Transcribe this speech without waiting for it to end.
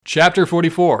Chapter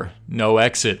 44, No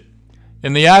Exit.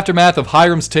 In the aftermath of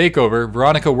Hiram's takeover,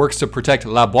 Veronica works to protect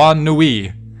La Bonne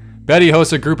Nuit. Betty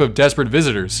hosts a group of desperate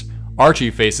visitors.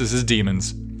 Archie faces his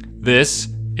demons. This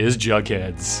is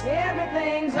Jugheads.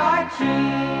 Everything's Archie.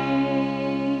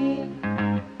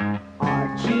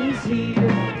 Archie's here.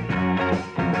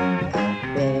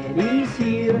 Betty's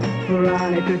here.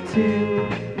 Veronica too.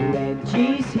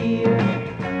 Reggie's here.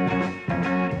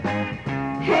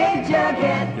 Hey,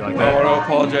 Jughead. You like I that? want to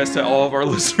apologize to all of our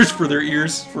listeners for their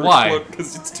ears. Why?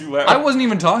 Because it's too loud. I wasn't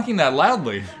even talking that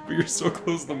loudly. But you're so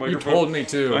close to the You microphone. told me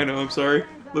to. I know, I'm sorry.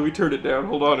 Let me turn it down.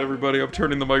 Hold on, everybody. I'm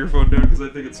turning the microphone down because I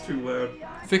think it's too loud.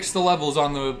 Fix the levels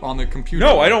on the computer.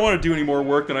 No, I don't want to do any more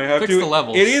work than I have Fix to. the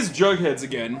levels. It is Jugheads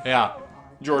again. Yeah.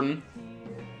 Jordan.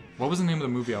 What was the name of the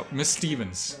movie? Miss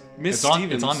Stevens. Miss It's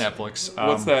Stevens. on Netflix.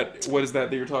 What's that? What is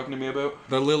that you're talking to me about?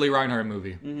 The Lily Reinhart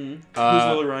movie. Who's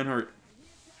Lily Reinhart?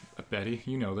 Betty,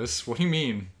 you know this. What do you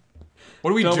mean? What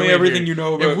are we Tell doing me everything here? you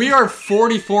know about. If we are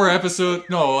 44 episodes...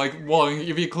 No, if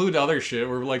you include other shit,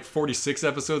 we're like 46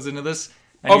 episodes into this.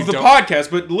 And Of you the don't- podcast,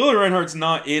 but Lily Reinhart's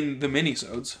not in the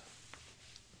minisodes.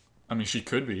 I mean, she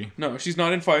could be. No, she's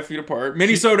not in 5 Feet Apart.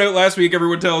 Minisode out last week.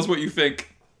 Everyone tell us what you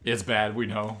think. It's bad, we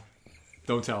know.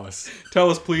 Don't tell us.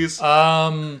 Tell us, please.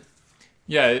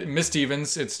 Yeah, Miss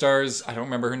Stevens. It stars... I don't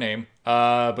remember her name.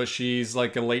 But she's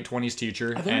like a late 20s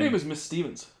teacher. I think her name is Miss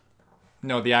Stevens.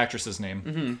 No, the actress's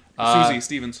name. Susie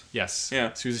Stevens. Yes.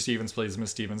 Yeah. Susie Stevens plays Miss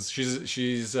Stevens.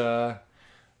 She's a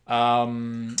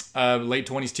late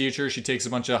 20s teacher. She takes a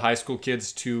bunch of high school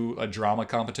kids to a drama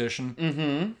competition.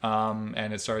 Mm-hmm.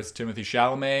 And it stars Timothy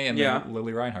Chalamet and Yeah. then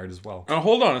Lily Reinhart as well.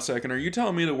 Hold on a second. Are you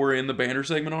telling me that we're in the banner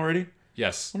segment already?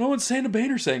 Yes. Well, no one's saying a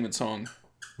banner segment song.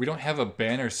 We don't have a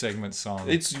banner segment song.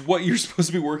 It's what you're supposed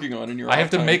to be working on in your off I have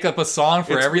to time. make up a song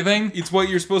for everything? It's what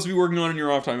you're supposed to be working on in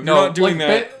your off time. If No, you're not doing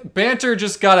that... banter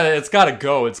just gotta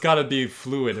go. It's gotta be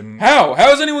fluid. And How?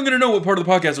 How is anyone going to know what part of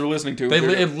the podcast they're listening to?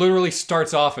 it literally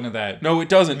starts off into that. No, it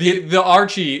doesn't. The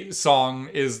Archie song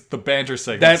is the banter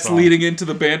segment That's song. leading into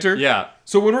the banter? Yeah.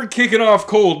 So when we're kicking off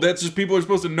cold, that's just people are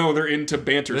supposed to know they're into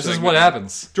banter This segment. is what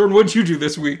happens. Jordan, what'd you do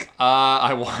this week?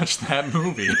 I watched that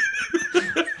movie.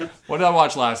 What did I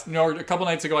watch last? No, a couple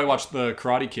nights ago I watched The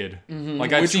Karate Kid.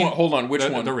 Like I've Which seen one? Hold on, which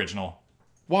one? The original.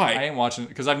 Why? I ain't watching it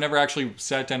because I've never actually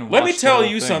sat down and Let watched me tell the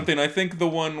whole you thing. something. I think the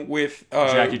one with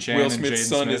Jackie Chan Will and Smith's Jaden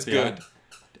son Smith, is good.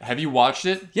 Yeah. Have you watched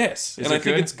it? Yes, Is and it I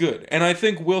think good? it's good. And I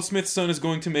think Will Smith's son is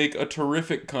going to make a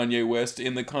terrific Kanye West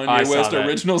in the I Kanye saw West that.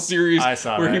 original series I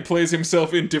saw where he that. plays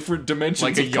himself in different dimensions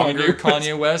Like a of younger West.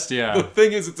 Kanye West? The Yeah.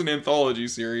 thing is, it's an anthology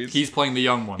series. He's playing the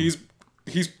young one. He's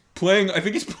playing, I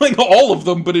think he's playing all of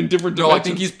them, but in different No, dimensions. I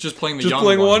think he's just playing the just young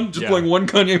playing one. one? Just Yeah. playing one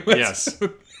Kanye West?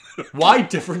 Yes. Why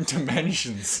different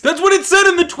dimensions? That's what it said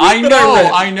in the tweet I that I read.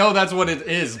 know, I know that's what it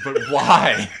is, but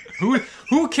why?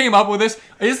 Who came up with this?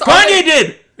 Kanye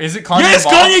did! Is it Kanye Yes,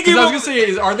 involved? Kanye 'Cause came I was up- gonna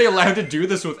say, are they allowed to do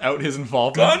this without his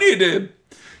involvement? Kanye did.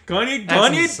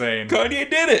 Kanye insane. Kanye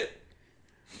did it.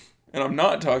 And I'm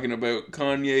not talking about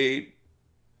Kanye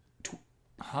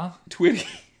Twitty.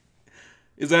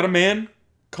 Is that a man?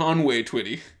 Conway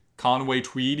Twitty. Conway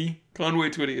Tweedy? Conway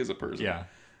Twitty is a person. Yeah.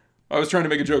 I was trying to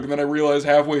make a joke, and then I realized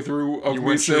halfway through of You me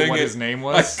weren't sure saying what it, his name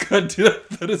was? I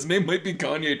that his name might be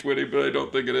Kanye Twitty, but I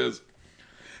don't think it is.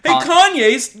 Hey,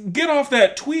 Kanye, get off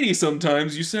that Tweety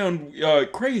sometimes. You sound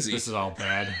crazy. This is all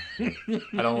bad.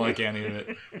 I don't like any of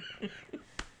it.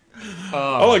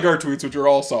 I like our tweets, which are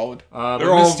all solid. But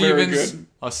They're all Miss very Stevens, good.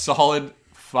 a solid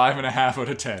 5.5 out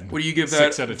of 10. What do you give that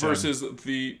 6 out of 10. versus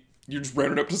the... You just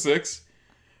rounded up to 6?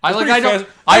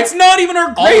 It's not even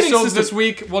our grading also system. this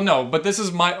week. Well, no, but this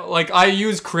is my I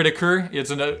use Critiker. It's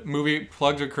a movie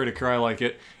plugged with Critiker. I like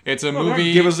it. It's a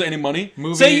movie. Give us any money.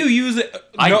 Movie- Say you use it.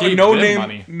 I gave no them name.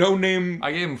 money. No name.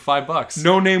 I gave him $5.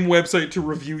 No name website to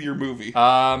review your movie.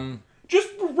 Just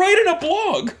write in a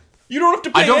blog. You don't have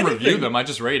to pay I don't anything. review them. I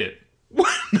just rate it.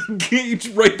 Can't you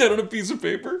just write that on a piece of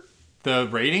paper? The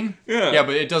rating? Yeah. Yeah,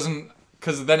 but it doesn't,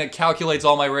 because then it calculates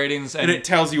all my ratings and And it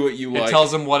tells you what you like. it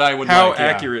tells them what I would How like. yeah.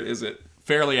 accurate is it?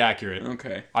 Fairly accurate.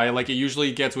 Okay. I like it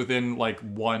usually gets within like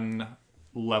one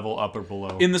level up or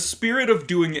below. In the spirit of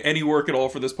doing any work at all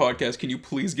for this podcast, can you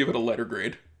please give it a letter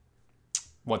grade?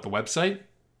 What, the website?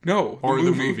 No. Or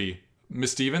the movie?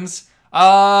 Miss Stevens?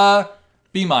 B-.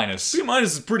 B minus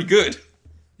is pretty good.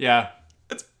 Yeah.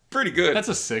 That's pretty good. That's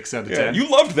a 6 out of yeah. 10. You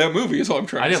loved that movie, is all I'm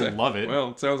trying I to say. didn't love it.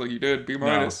 Well, it sounds like you did. B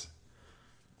minus.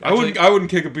 Actually- I wouldn't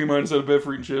kick a B minus out of bed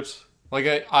for eating chips. Like,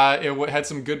 it had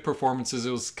some good performances.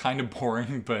 It was kind of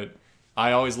boring, but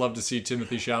I always love to see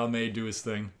Timothy Chalamet do his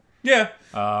thing. Yeah.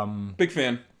 Big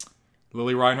fan.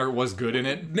 Lily Reinhart was good in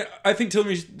it. No, I think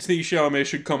Timothée Chalamet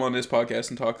should come on this podcast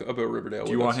and talk about Riverdale.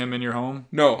 Do you want him in your home?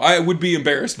 No, I would be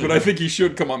embarrassed, but I think he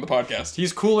should come on the podcast.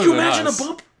 He's cooler Can you than imagine us. a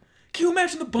bump? Can you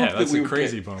imagine the bump Yeah, that's that we a would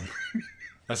crazy get? bump.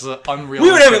 That's an unrealistic.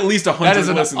 We would have at least 100 That is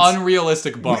an listens.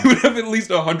 unrealistic bump. We would have at least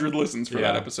 100 listens for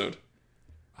that Yeah. episode.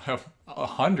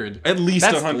 100? At least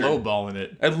That's 100. lowballing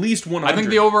it. At least 100. I think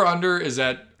the over-under is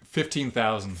at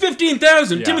 15,000.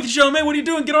 15,000. Yeah. Timothée Chalamet, what are you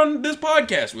doing? Get on this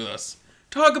podcast with us.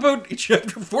 Talk about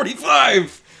chapter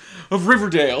 45 of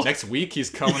Riverdale. Next week, he's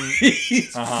coming.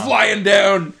 He's flying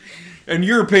down, and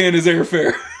you're paying his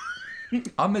airfare.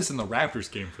 I'm missing the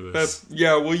Raptors game for this.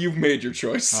 Well, you've made your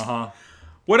choice. Uh-huh.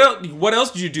 What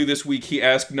else did you do this week? He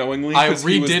asked knowingly. I 'cause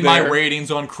he was redid my there. ratings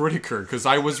on Critiker because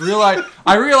I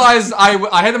realized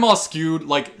I had them all skewed.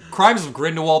 Like Crimes of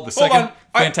Grindelwald, the second on.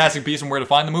 Fantastic Beasts and Where to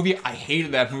Find the movie. I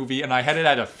hated that movie, and I had it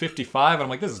at a 55. And I'm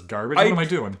like, this is garbage. What am I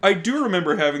doing? I do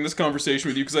remember having this conversation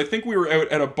with you because I think we were out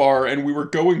at a bar and we were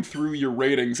going through your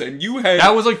ratings, and you had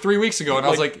That was like 3 weeks ago, and I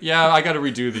was like, yeah, I got to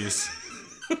redo these.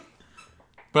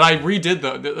 But I redid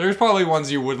there's probably ones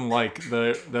you wouldn't like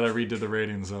that I redid the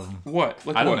ratings of. what?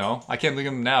 Like I don't what? know. I can't think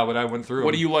of them now, but I went through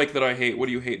What them. do you like that I hate? What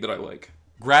do you hate that I like?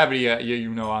 Gravity, you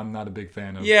know I'm not a big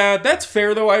fan of. Yeah, that's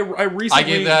fair though. I recently I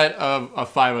gave that a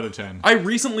 5 out of 10. I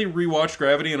recently rewatched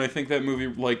Gravity, and I think that movie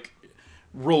like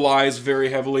relies very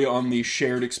heavily on the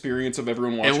shared experience of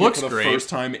everyone watching it, looks for the great. first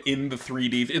time in the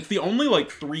 3D. It's the only like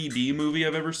 3D movie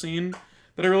I've ever seen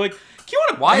that I really like. Do you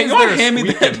want to? Why is there a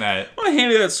squeak in that? Want to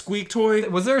hand me that squeak toy?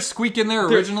 Was there a squeak in there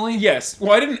originally? Yes.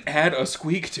 Well, I didn't add a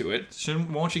squeak to it.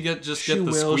 Won't you get the She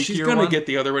will. squeakier She's gonna one? get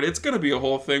the other one. It's gonna be a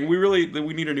whole thing. We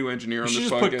need a new engineer on You this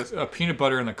should just podcast. put peanut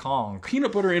butter in a Kong.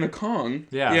 Peanut butter in a Kong.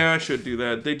 Yeah. Yeah, I should do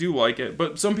that. They do like it,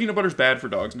 but some peanut butter's bad for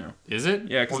dogs now. Is it?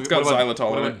 Yeah, 'cause it's got what about-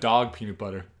 xylitol What in about it. dog peanut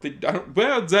butter?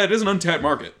 Well, that is an untapped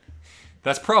market.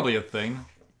 That's probably a thing.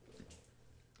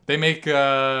 They make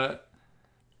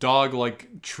dog like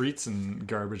treats and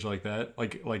garbage like that,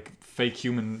 like fake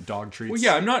human dog treats. Well,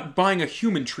 yeah, I'm not buying a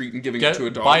human treat and giving it to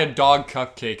a dog. Buy a dog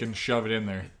cupcake and shove it in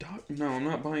there. No, I'm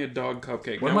not buying a dog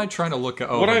cupcake. What No. am I trying to look at?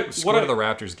 Oh, What Squid I- of the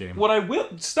Raptors game. What I will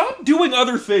stop doing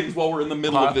other things while we're in the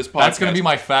middle of this podcast. That's going to be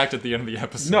my fact at the end of the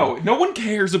episode. No one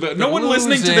cares about. No one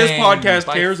listening to this Losing podcast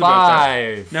by cares about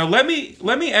that. 5. Now let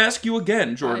me ask you again,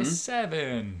 By Jordan.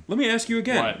 7. Let me ask you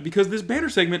again, What? because this banner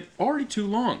segment already too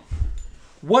long.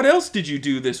 What else did you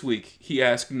do this week? He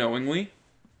asked knowingly,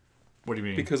 What do you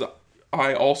mean? because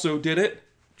I also did it.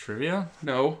 Trivia?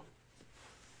 No.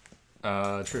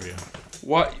 Trivia.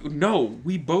 What? No,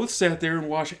 we both sat there and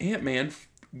watched Ant-Man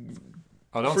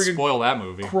Oh, don't Friggin- spoil that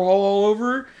movie. crawl all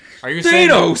over. Are you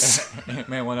Thanos! saying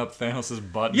Ant-Man went up Thanos'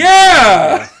 butt?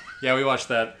 Yeah! Yeah, we watched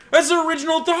that. That's the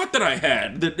original thought that I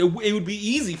had. That it would be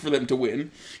easy for them to win.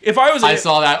 If I was I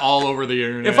saw that all over the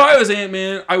internet. If I was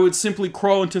Ant-Man, I would simply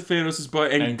crawl into Thanos'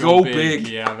 butt and go big.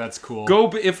 Yeah, that's cool.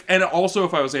 And also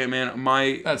if I was Ant-Man,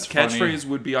 my That's catchphrase funny.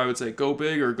 would be, I would say, go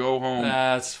big or go home.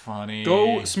 That's funny.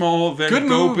 Go small, then Good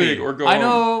go movie. big or go I home.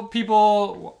 know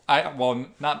people.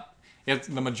 Not.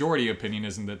 The majority opinion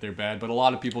isn't that they're bad, but a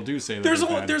lot of people do say that There's they're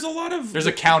a bad. there's a lot of There's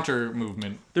a counter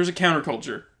movement. there's a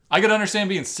counterculture. I could understand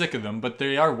being sick of them, but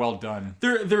they are well done.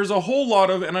 There's a whole lot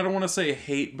of, and I don't want to say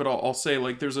hate, but I'll say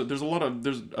like there's a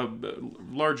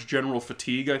large general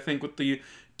fatigue, I think, with the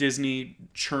Disney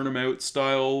churn 'em out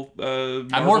style.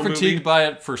 I'm more fatigued by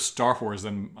it for Star Wars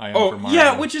than I am for Oh Marvel.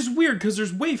 yeah, which is weird because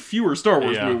there's way fewer Star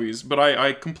Wars Yeah. movies. But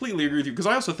I completely agree with you because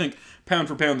I also think pound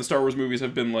for pound the Star Wars movies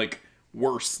have been like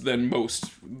worse than most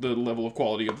the level of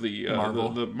quality of the Marvel.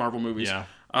 the Marvel movies. Yeah.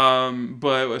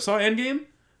 But I saw Endgame.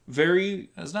 Very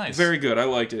That's nice. Very good. I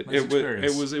liked it. Nice It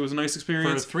experience. was a nice For a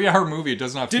experience. 3-hour movie, it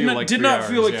does not Did feel not like did 3 not hours.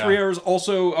 feel like yeah. 3 hours.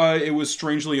 Also, it was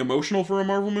strangely emotional for a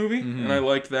Marvel movie, Mm-hmm. and I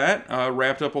liked that.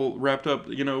 Wrapped up,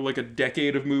 like a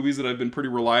decade of movies that I've been pretty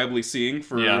reliably seeing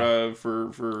for Yeah.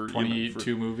 for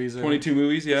 22 movies. I think. 22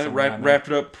 movies. Yeah, Somewhere around wrapped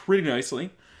it up pretty nicely.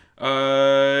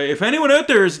 If anyone out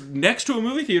there is next to a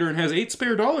movie theater and has $8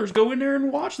 spare, go in there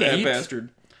and watch that 8? bastard.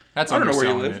 That's I don't know where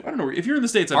you underselling live. it. I don't know. If you're in the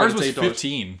States, I Ours bet was it's $8.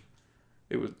 15.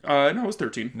 It was no, it was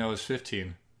 13. No, it was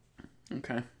 15.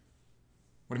 Okay.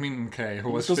 What do you mean, okay? It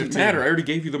was It doesn't 15. matter. I already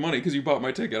gave you the money because you bought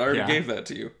my ticket. I already Yeah. gave that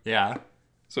to you. Yeah.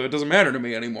 So it doesn't matter to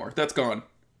me anymore. That's gone.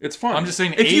 It's fine. I'm just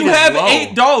saying if 8 you is have low.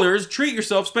 $8, treat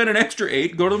yourself, spend an extra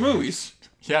 $8, go to the movies.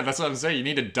 Yeah, that's what I'm saying. You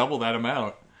need to double that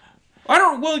amount. I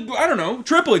don't know.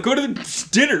 Triple it. Go to the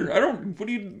dinner. What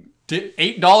do you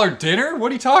 $8 dinner?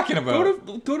 What are you talking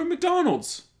about? go to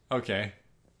McDonald's. Okay.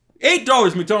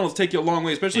 $8 McDonald's take you a long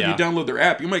way, especially Yeah. if you download their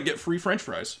app. You might get free French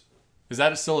fries. Is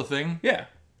that still a thing? Yeah.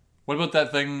 What about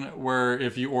that thing where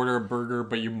if you order a burger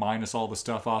but you minus all the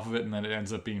stuff off of it and then it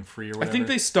ends up being free or I whatever? think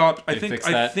they stopped. I fixed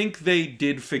I that? think they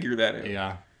did figure that out.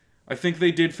 Yeah. I think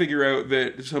they did figure out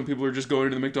that some people are just going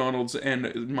to the McDonald's and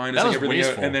That minusing was everything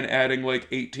wasteful. out and then adding like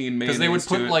 18 mayonnaise Because they would to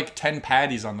put it. like 10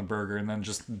 patties on the burger and then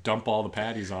just dump all the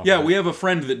patties off. Yeah, of it. we have a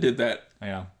friend that did that.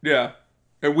 Yeah. Yeah.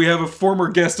 And we have a former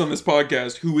guest on this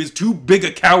podcast who is too big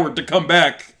a coward to come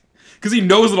back because he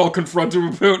knows that I'll confront him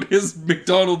about his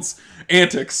McDonald's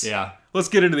antics. Yeah. Let's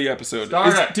get into the episode.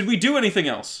 Start it. Did we do anything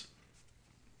else?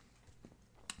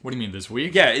 What do you mean, this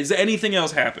week? Yeah, is anything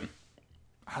else happen?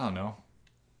 I don't know.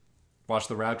 Watch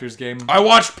the Raptors game? I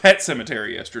watched Pet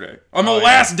Cemetery yesterday. On the Oh, yeah.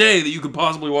 last day that you could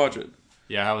possibly watch it.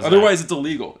 Yeah, how was Otherwise, it's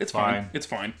illegal. It's fine. Fine. It's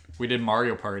fine. that? We did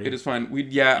Mario Party. It is fine.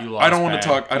 You I lost don't want bad. to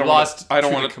talk. I You don't lost I don't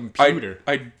to want the to. computer.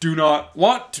 I do not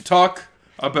want to talk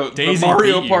about Daisy the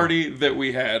Mario beat you. Party that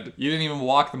we had. You didn't even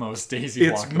walk the most. Daisy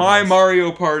It's walked the my most.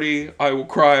 Mario Party. I will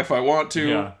cry if I want to.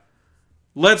 Yeah.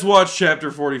 Let's watch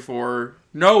chapter 44.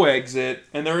 No exit.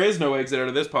 And there is no exit out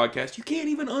of this podcast. You can't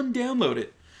even undownload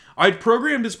it. I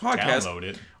programmed this podcast. Download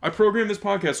it. I programmed this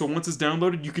podcast so once it's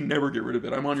downloaded, you can never get rid of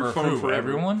it. I'm on your For phone who? forever.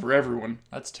 Everyone? For everyone.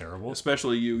 That's terrible.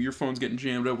 Especially you. Your phone's getting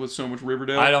jammed up with so much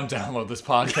Riverdale. I don't download this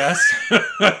podcast.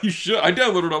 You should. I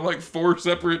downloaded on like 4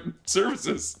 separate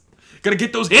services. Gotta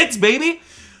get those hits, baby!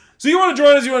 So you want to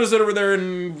join us, you want to sit over there,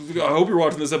 and I hope you're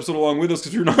watching this episode along with us, because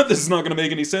if you're not, this is not going to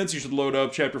make any sense. You should load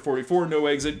up chapter 44, no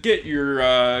exit, get your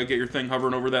thing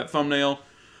hovering over that thumbnail.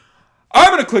 I'm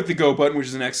going to click the go button, which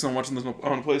is an X. I'm watching this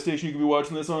on a PlayStation. You could be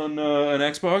watching this on an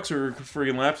Xbox or a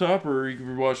friggin' laptop, or you could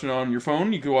be watching it on your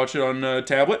phone. You could watch it on a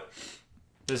tablet,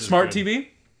 This is smart good. TV.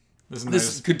 This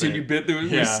This is continued bit that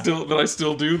Yeah. I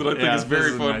still do that I think Yeah, is very this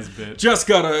is a fun. nice bit. Just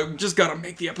gotta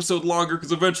make the episode longer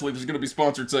because eventually there's gonna be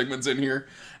sponsored segments in here.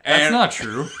 That's And not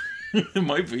true. it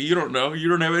might be. You don't know. You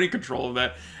don't have any control of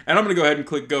that. And I'm gonna go ahead and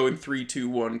click go in 3, 2,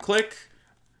 1, click.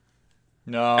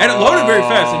 No. And it loaded very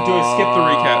fast. And do I skip the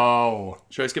recap? No.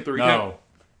 Should I skip the recap? No.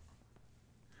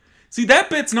 See, that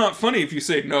bit's not funny if you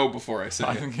say no before I say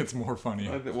I it. think it's more funny.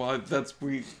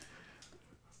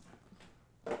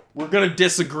 We're gonna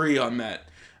disagree on that.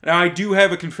 Now I do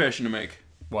have a confession to make.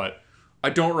 What? I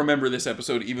don't remember this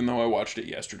episode, even though I watched it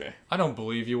yesterday. I don't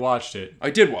believe you watched it. I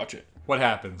did watch it. What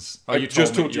happens? Oh, I you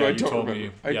just told told me. you. Yeah, I don't told remember.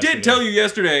 me. I yesterday. did tell you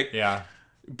yesterday, Yeah.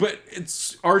 but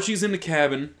it's Archie's in the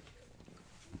cabin.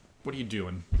 What are you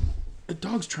doing? The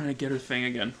dog's trying to get her thing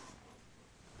again.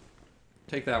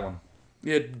 Take that one.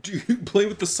 Yeah, play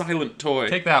with the silent toy.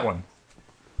 Take that one.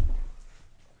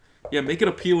 Yeah, make it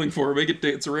appealing for her. Make it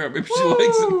dance around. Maybe she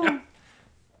likes it. Yeah.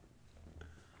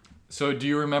 So, do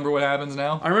you remember what happens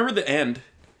now? I remember the end,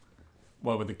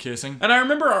 What, with the kissing? and I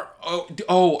remember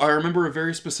I remember a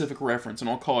very specific reference, and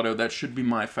I'll call it out. That should be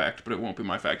my fact, but it won't be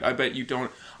my fact. I bet you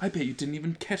don't. I bet you didn't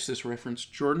even catch this reference,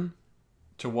 Jordan.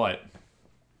 To what?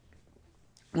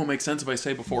 Won't make sense if I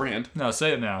say beforehand. No,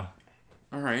 say it now.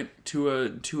 All right, to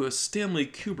a Stanley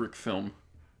Kubrick film.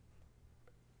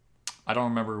 I don't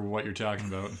remember what you're talking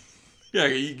about. Yeah,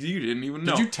 you didn't even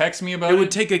know. Did you text me about It it?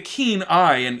 would take a keen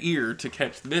eye and ear to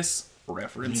catch this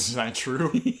reference. Is that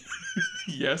true?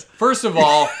 Yes. First of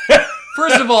all,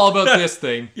 about this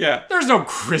thing. Yeah. There's no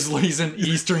grizzlies in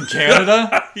Eastern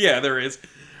Canada. Yeah, there is.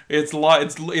 It's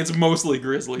mostly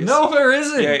grizzlies. No, there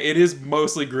isn't. Yeah, it is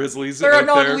mostly grizzlies. They're out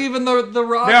not there. leaving the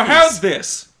Rockies. Now, how's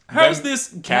this? How's Them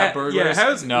this cat burglars? Yeah,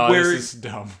 how's no, where this is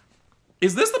dumb.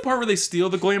 is this the part where they steal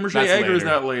the Glamour That's egg, later. or is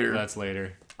that later? That's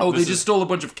later. Oh, This they just stole a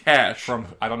bunch of cash. from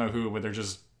I don't know who, but they're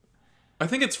just. I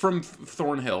think it's from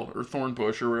Thornhill or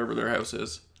Thornbush or wherever their house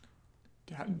is.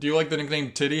 Do you like the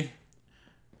nickname Titty?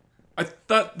 I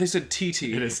thought they said TT.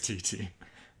 It is TT.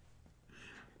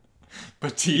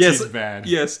 But TT's Yes, bad.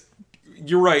 Yes,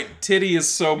 you're right. Titty is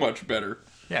so much better.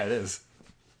 Yeah, it is.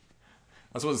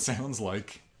 That's what it sounds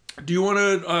like. Do you want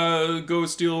to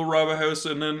go rob a house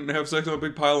and then have sex on a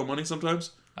big pile of money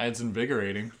sometimes? It's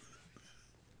invigorating.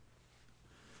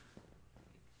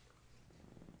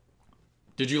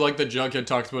 Did you like that Jughead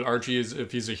talks about Archie as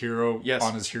if he's a hero Yes.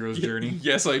 on his hero's journey?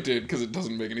 Yes, I did, because it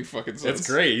doesn't make any fucking sense. It's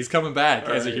great. He's coming back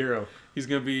as a right. hero. He's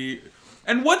gonna be...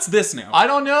 And what's this now? I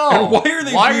don't know. And why are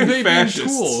they being fascists?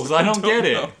 fascists? Tools? I don't get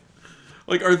know. it.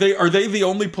 Like, are they the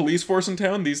only police force in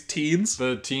town? These teens?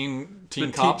 The teen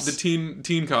The cops. The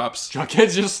teen cops.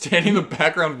 Jughead's just standing in the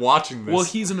background watching this. Well,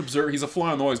 he's an observer. He's a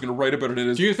fly on the wall. He's gonna write about it in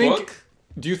his Do you think? book.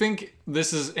 Do you think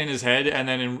this is in his head, and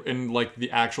then in like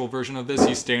the actual version of this,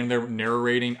 he's standing there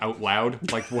narrating out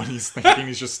loud, like what he's thinking?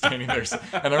 He's just standing there,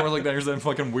 and then we're like, "There's that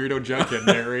fucking weirdo Jughead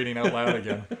narrating out loud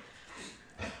again."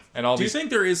 And all Do you these, think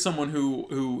there is someone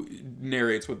who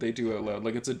narrates what they do out loud?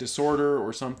 Like it's a disorder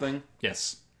or something?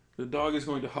 yes, The dog is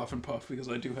going to huff and puff because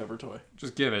I do have her toy.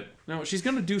 Just give it. No, she's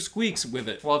going to do squeaks with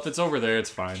it. Well, if it's over there, it's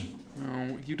fine.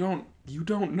 No, you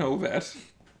don't know that.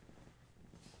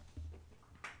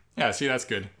 Yeah, see, that's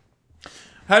good.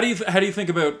 How do you think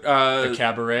about The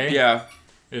cabaret Yeah,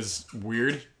 is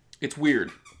weird. it's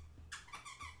weird.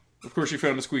 Of course, she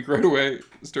found a squeak right away.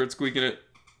 Started squeaking it.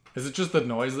 Is it just the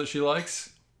noise that she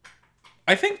likes?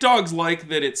 I think dogs like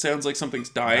that. It sounds like something's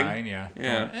dying. Dying, yeah.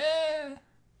 Yeah. Going, eh.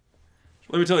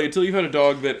 Let me tell you, until you've had a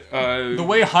dog that The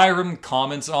way Hiram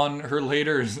comments on her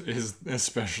later is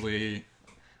especially...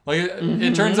 Like,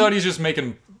 it turns out he's just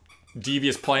making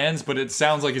devious plans, but it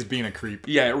sounds like he's being a creep.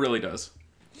 yeah, it really does.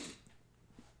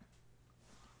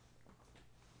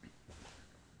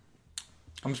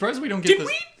 I'm surprised we don't get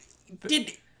Did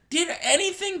this... did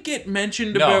anything get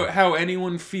mentioned No. about how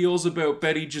anyone feels about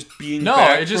Betty just being No,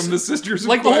 back it just... from the Sisters of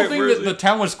like, the whole Quiet thing Mercy? that the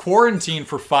town was quarantined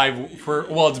for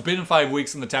well, it's been 5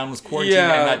 weeks and the town was quarantined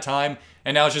Yeah. in that time,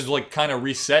 and now it's just, like, kind of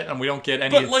reset, and we don't get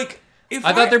any... But like, if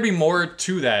I thought there'd be more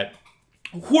to that.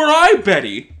 were I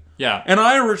Betty, Yeah. and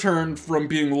I returned from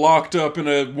being locked up in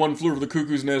a One Flew Over the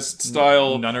Cuckoo's Nest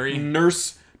style Nunnery?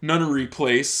 nunnery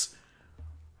place,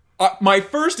 my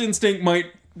first instinct might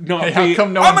not Hey, how be,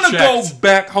 come no I'm one gonna go checked?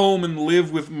 back home and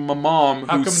live with my mom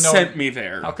How who come no sent one- me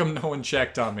there. How come no one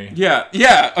checked on me?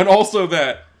 Yeah, and also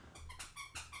that.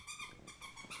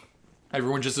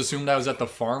 Everyone just assumed I was at the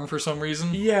farm for some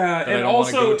reason? Yeah, I and don't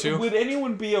wanna go also, to? would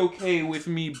anyone be okay with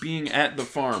me being at the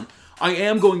farm? I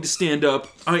am going to stand up.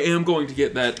 I am going to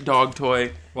get that dog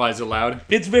toy. Why, is it loud?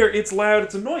 It's loud.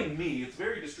 It's annoying me. It's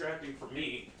very distracting for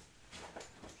me.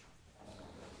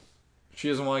 She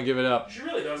doesn't want to give it up. She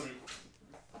really doesn't.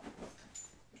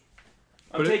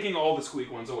 I'm But it- taking all the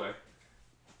squeak ones away.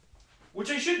 Which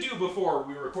I should do before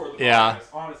we record the Yeah. podcast.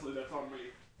 Honestly, that's on me.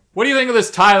 What do you think of this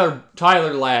Tyler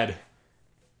lad?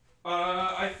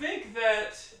 I think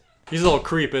that He's a little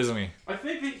creep, isn't he?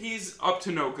 he's up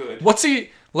to no good. What's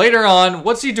he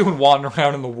doing wandering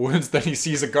around in the woods that he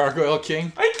sees a gargoyle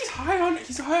king? I think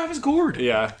he's high off his gourd.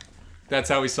 Yeah. That's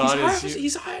how he saw it.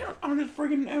 He's high on his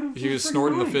friggin' out of He was his friggin'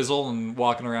 snorting the mind. fizzle and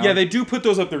walking around. Yeah, they do put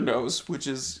those up their nose, which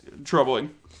is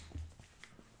troubling.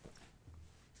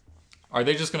 Are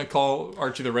they just going to call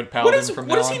Archie the Red Paladin from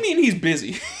now What does on? he mean he's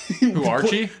busy? Who,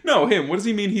 Archie? No, him. What does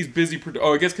he mean he's busy?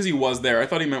 Oh, I guess because he was there. I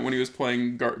thought he meant when he was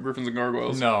playing Griffins and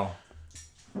Gargoyles. No.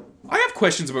 I have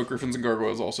questions about Griffins and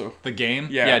Gargoyles also. The game?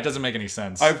 Yeah. Yeah, it doesn't make any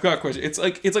sense. I've got questions. It's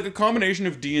like a combination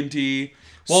of D&D,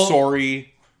 Well,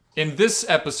 Sorry. In this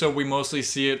episode, we mostly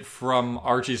see it from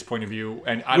Archie's point of view,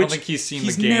 and I don't think he's seen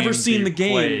the game. He's never seen be the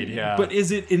game. played, yeah. But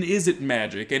is it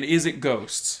magic and is it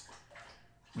ghosts?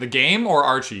 The game or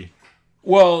Archie?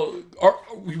 Well,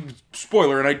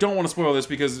 spoiler, and I don't want to spoil this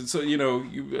because it's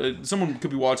someone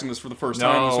could be watching this for the first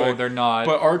time. No, so they're not.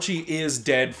 But Archie is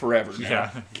dead forever now.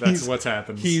 Yeah, that's what's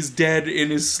happened. He's dead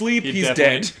in his sleep. He's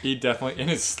definitely- dead. He definitely in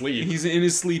his sleep. He's in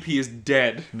his sleep. He is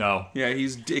dead. No. Yeah,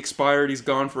 he's expired. He's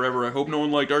gone forever. I hope no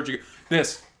one liked Archie.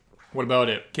 This What about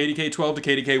it? KDK 12 to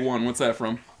KDK 1. What's that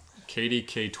from?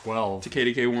 KDK 12. To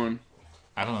KDK 1.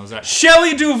 I don't know. Is that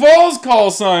Shelley Duvall's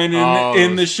call sign Oh,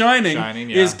 in The Shining, Shining,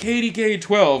 yeah. is KDK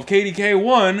 12. KDK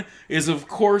 1 is, of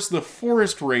course, the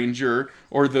forest ranger,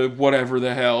 or the whatever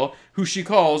the hell, who she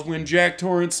calls when Jack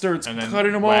Torrance starts and then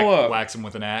cutting them all up. whacks him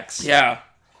with an axe? Yeah.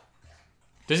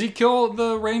 Does he kill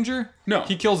the ranger? No.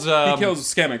 He kills. He kills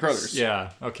Scammon Crothers.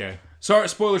 Yeah. Okay. Sorry,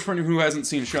 spoilers for anyone who hasn't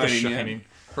seen The Shining, Shining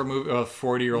for a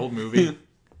 40-year-old movie.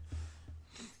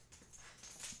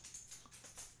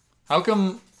 How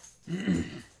come?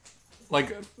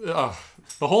 Like,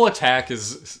 the whole attack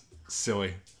is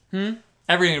silly.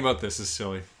 Everything about this is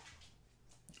silly. yet.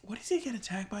 What does he get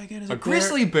attacked by again? Is A it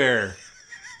grizzly bear.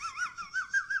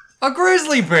 A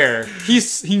grizzly bear.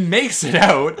 He makes it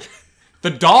out. The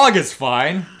dog is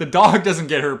fine. The dog doesn't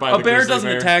get hurt by A the bear grizzly doesn't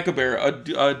bear. attack a bear.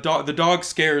 The dog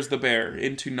scares the bear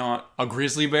into not. A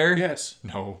grizzly bear? Yes.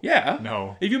 No. Yeah.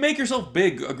 No. If you make yourself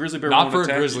big, a grizzly bear Not won't for a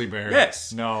attack grizzly you. bear.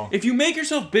 Yes. No. If you make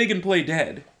yourself big and play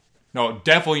dead. No,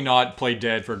 definitely not play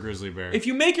dead for a grizzly bear. If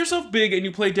you make yourself big and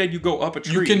you play dead, you go up a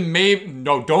tree. you can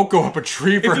don't go up a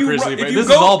tree for If a you grizzly ru- bear. if you This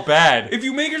go- is all bad. If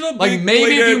you make yourself Like, big, maybe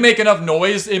play if you dead- make enough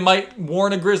noise, it might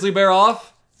warn a grizzly bear off.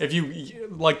 If you,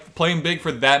 like, playing big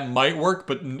for that might work,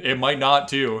 but it might not,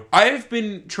 too. I have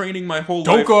been training my whole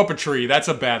Don't life. go up a tree. That's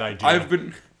a bad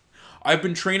idea. I've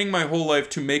been training my whole life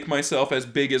to make myself as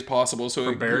big as possible, so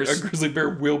a bears? grizzly bear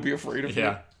will be afraid of me.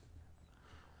 Yeah.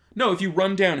 No, if you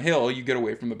run downhill, you get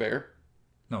away from the bear.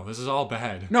 No, this is all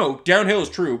bad. No, downhill is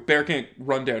true. Bear can't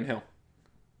run downhill.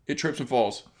 It trips and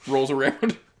falls, rolls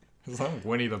around. It's like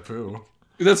Winnie the Pooh.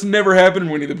 That's never happened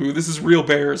in Winnie the Pooh. This is real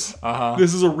bears. Uh-huh.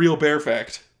 This is a real bear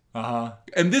fact. Uh-huh.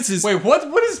 And this is... Wait,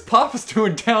 what is Pops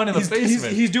doing down in the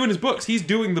basement? He's doing his books. He's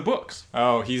doing the books.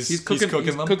 Oh, he's cooking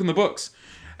them? Cooking the books.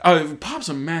 Pop's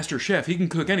a master chef. He can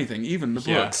cook anything, even the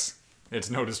books. It's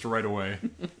noticed right away.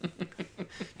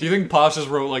 Do you think Pops just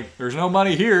wrote, like, there's no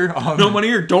money here? No money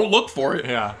here. Don't look for it.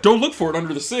 Yeah. Don't look for it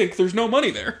under the sink. There's no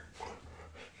money there.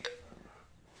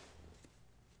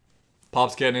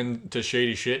 Pop's getting into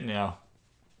shady shit now.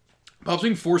 Pop's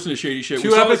being forced into shady shit.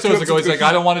 Two episodes ago, he's like,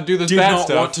 I don't want to do this did bad not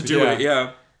stuff. want to do it,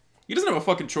 yeah. He doesn't have a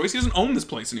fucking choice. He doesn't own this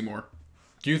place anymore.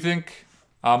 Do you think...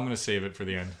 I'm going to save it for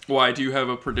the end. Why? Do you have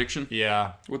a prediction?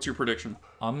 Yeah. What's your prediction?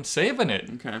 I'm saving it.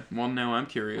 Okay. Well, now I'm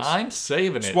curious. I'm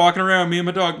saving Just it. walking around, me and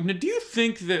my dog. Now, do you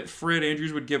think that Fred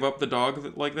Andrews would give up the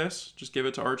dog like this? Just give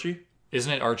it to Archie?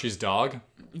 Isn't it Archie's dog?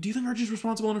 Do you think Archie's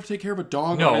responsible enough to take care of a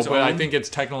dog on No, his but own? I think it's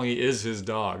technically is his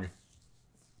dog.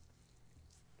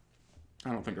 I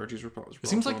don't think Archie's responsible. It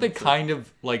seems like they kind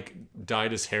of, like,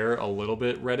 dyed his hair a little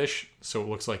bit reddish, so it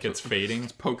looks like it's fading.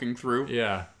 poking through.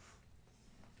 Yeah.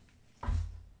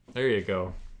 There you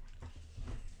go.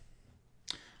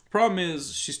 Problem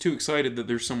is, she's too excited that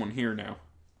there's someone here now.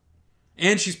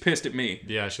 And she's pissed at me.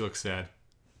 Yeah, she looks sad.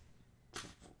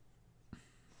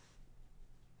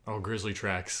 Oh, grizzly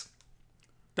tracks.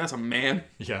 That's a man.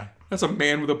 Yeah. That's a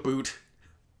man with a boot.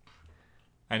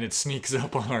 And it sneaks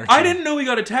up on Archie. I didn't know he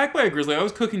got attacked by a grizzly. I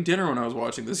was cooking dinner when I was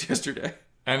watching this yesterday.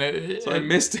 And I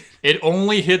missed it. It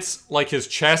only hits, like, his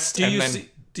chest Do and you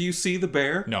then... see the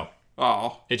bear? No.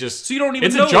 Oh. It just... So you don't even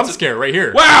it's know a jump it's a- scare right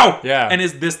here. Wow! Yeah. And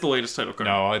is this the latest title card?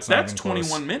 No, it's not That's even close.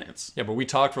 21 minutes. Yeah, but we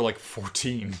talked for, like,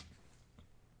 14.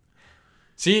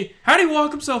 See? How do he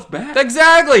walk himself back?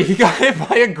 Exactly! He got hit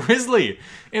by a grizzly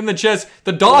in the chest.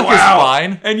 The dog is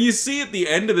fine. And you see at the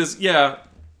end of this,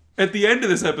 at the end of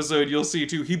this episode, you'll see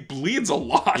too, he bleeds a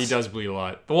lot. He does bleed a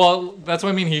lot. Well, that's what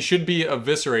I mean. He should be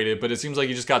eviscerated, but it seems like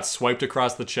he just got swiped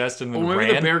across the chest and then Well,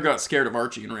 maybe ran. the bear got scared of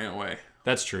Archie and ran away.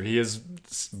 That's true. He is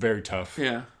very tough.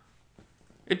 Yeah.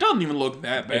 It doesn't even look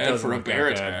that bad doesn't for a look that bear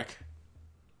bad. attack.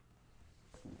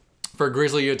 For a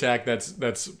grizzly attack, that's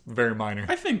very minor.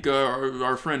 I think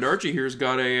our friend Archie here's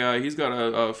got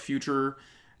a future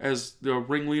as the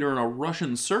ringleader in a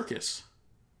Russian circus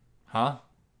Huh?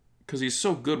 because he's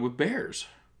so good with bears.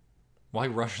 Why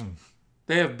Russian?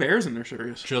 They have bears in their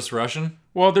circus. Just Russian?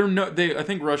 Well, I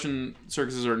think Russian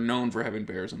circuses are known for having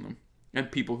bears in them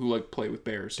and people who like play with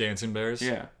bears. Dancing bears?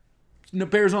 Yeah. No,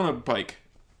 bears on a bike.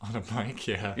 On a bike?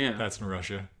 Yeah. Yeah. That's in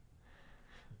Russia.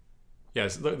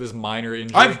 Yes, this minor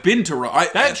injury. I've been to Russia.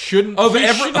 That shouldn't... He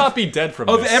should not be dead from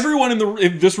Of this. everyone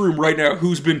in this room right now,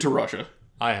 who's been to Russia?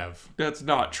 I have. That's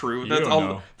not true. don't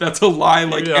know. That's a lie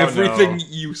like don't everything know.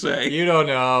 you say. You don't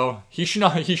know. He should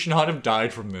not have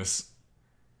died from this.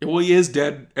 Well, he is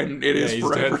dead, and it is He's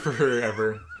forever. dead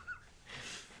forever.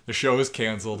 The show is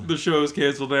canceled. The show is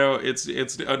canceled now. It's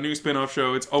a new spin-off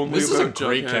show. It's only This is a about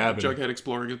great Jughead, cabin. Jughead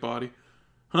exploring his body.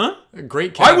 Huh? A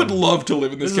great cabin. I would love to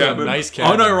live in this This is a cabin. nice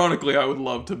cabin. Unironically, I would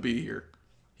love to be here.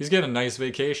 He's getting a nice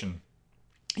vacation.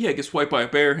 Yeah, get swiped by a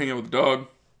bear, hang out with a dog.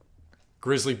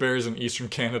 Grizzly bears in eastern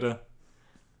Canada.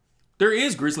 There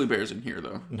is grizzly bears in here,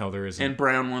 though. No, there isn't. And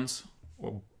brown ones.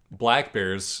 Well, black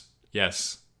bears,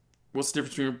 yes. What's the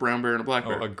difference between a brown bear and a black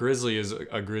bear? Oh, a grizzly is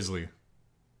a grizzly.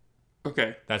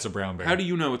 Okay. That's a brown bear. How do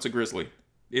you know it's a grizzly?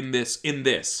 In this.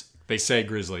 They say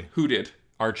grizzly. Who did?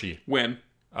 Archie. When?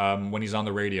 When he's on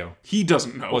the radio. He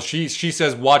doesn't know. Well, she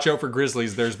says, "Watch out for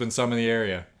grizzlies. There's been some in the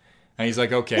area," and he's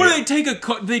like, "Okay." What do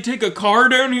they take a car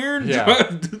down here? And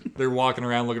Yeah. They're walking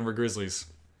around looking for grizzlies.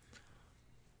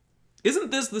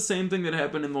 Isn't this the same thing that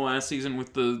happened in the last season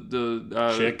with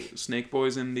the Chick? Snake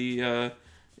Boys in the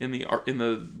In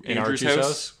Andrews Archie's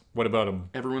house? What about him?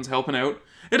 Everyone's helping out.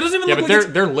 It doesn't even Yeah, look but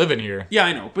like they're living here. Yeah,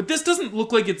 I know, but this doesn't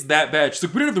look like it's that bad. She's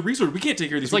like, we don't have the resources. We can't take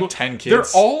care of these There's people. like 10 They're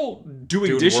kids all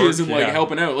doing dishes work, and like yeah.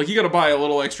 helping out. Like you got to buy a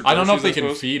little extra. I don't know if they groceries, I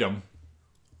can suppose. feed them.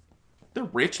 They're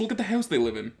rich. Look at the house they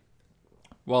live in.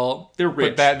 Well, They're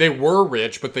but rich. they were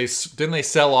rich, but didn't they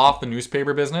sell off the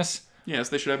newspaper business? Yes,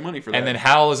 they should have money for that. And then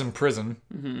Hal is in prison,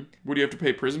 Would you have to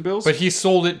pay prison bills? but he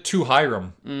sold it to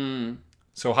Hiram.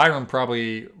 So Hiram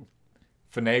probably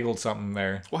finagled something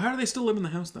there. well, how do they still live in the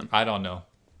house then? I don't know.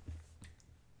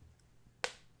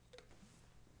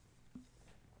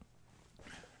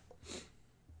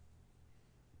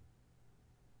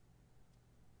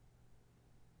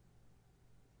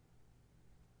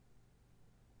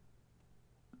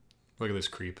 Look at this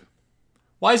creep.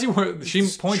 Why is he wearing... She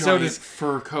points out Giant his...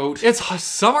 fur coat. It's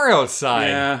summer outside.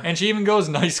 Yeah. And she even goes,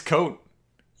 nice coat.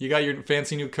 You got your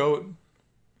fancy new coat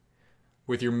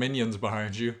with your minions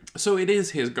behind you. So it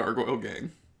is his gargoyle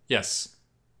gang. Yes.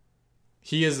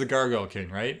 He is the Gargoyle King,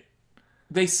 right?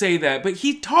 They say that, but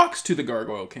he talks to the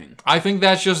Gargoyle King. I think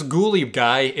that's just Ghoulie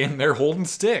guy in there holding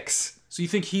sticks. So you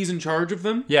think he's in charge of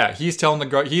them? Yeah, he's telling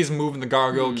he's moving the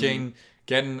Gargoyle King,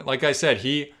 getting, like I said,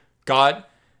 he got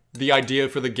the idea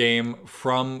for the game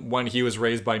from when he was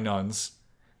raised by nuns.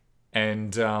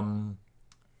 And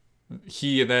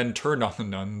he then turned on the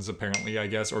nuns, apparently, I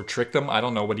guess, or tricked them. I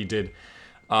don't know what he did.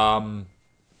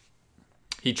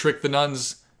 He tricked the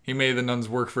nuns. He made the nuns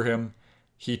work for him.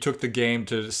 He took the game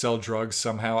to sell drugs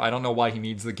somehow. I don't know why he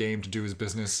needs the game to do his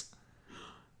business.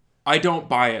 I don't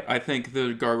buy it. I think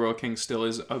the Gargoyle King still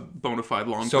is a bona fide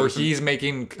long So person. he's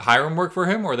making Hiram work for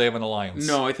him, or they have an alliance?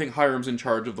 No, I think Hiram's in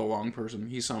charge of the long person.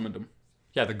 He summoned him.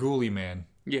 Yeah, the Ghoulie man.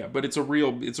 Yeah, but it's a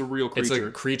real creature. It's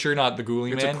a creature, not the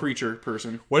Ghoulie It's man. a creature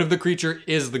person. What if the creature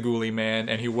is the Ghoulie man,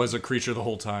 and he was a creature the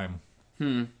whole time?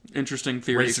 Interesting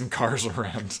theory. Racing cars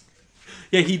around.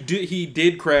 Yeah, he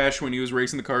did crash when he was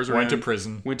racing the cars around. Went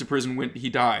to prison. He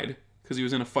died because he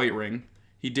was in a fight ring.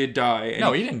 He did die. And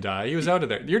No, he didn't die. He was out of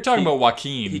there. You're talking about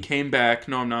Joaquin. he came back.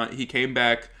 No, I'm not. He came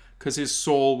back because his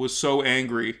soul was so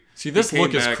angry. See, this He came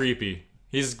look is back. creepy.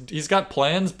 He's got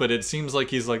plans, but it seems like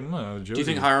he's like, no, Josie. Do you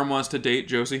think Hiram wants to date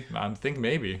Josie? I think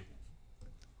maybe.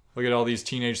 Look at all these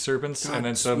teenage serpents, and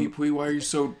then Sweet Pui, why are you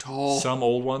so tall? some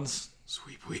old ones.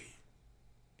 Sweet Pui.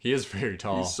 He is very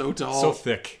tall. He's so tall. So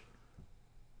thick.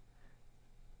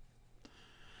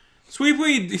 Sweet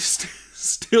Pui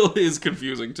still is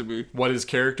confusing to me. What his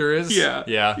character is? Yeah.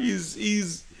 Yeah.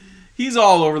 He's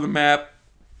all over the map.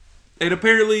 And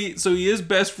apparently, so he is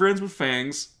best friends with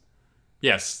Fangs.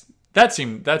 Yes. That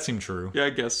seemed true. Yeah, I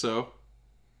guess so.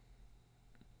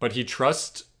 But he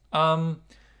trusts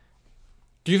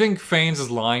do you think Fanes is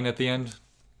lying at the end?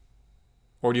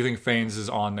 Or do you think Fanes is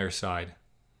on their side?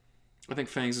 I think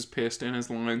Fangs is pissed and is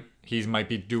lying. He might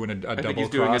be doing a I think double he's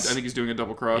doing cross. I think he's doing a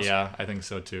double cross. Yeah, I think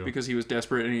so too. Because he was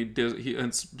desperate and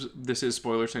this is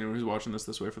spoilers to anyone who's watching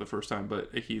this way for the first time, but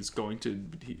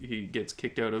he gets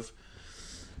kicked out of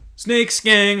Snake's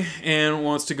gang and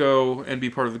wants to go and be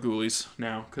part of the Ghoulies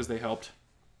now because they helped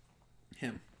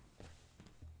him.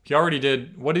 He already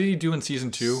did. What did he do in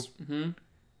season 2? Mm-hmm.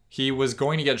 He was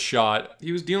going to get shot.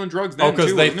 He was dealing drugs then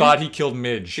because too, they wasn't thought he killed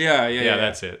Midge. Yeah.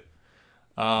 That's it.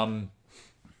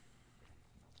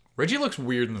 Reggie looks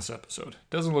weird in this episode.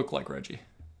 Doesn't look like Reggie.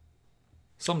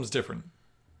 Something's different.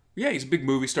 Yeah, he's a big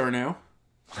movie star now.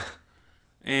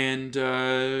 And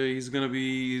he's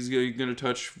gonna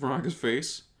touch Veronica's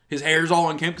face. His hair's all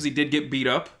unkempt because he did get beat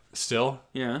up. Still,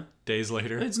 Yeah. days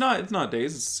later. It's not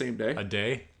days, it's the same day. A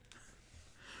day.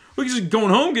 Well, he's just going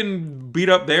home getting beat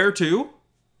up there too.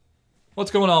 What's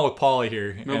going on with Polly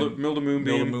here? Milda Moonbeam.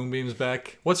 Milda Moonbeam's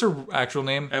back. What's her actual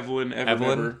name? Evelyn.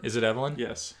 Evelyn? Is it Evelyn?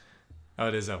 Yes. Oh,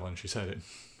 it is Evelyn. She said it.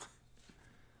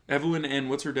 Evelyn and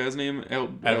what's her dad's name?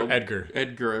 Edgar.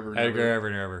 Edgar Ever. Edgar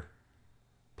Ever.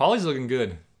 Polly's looking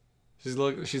good. She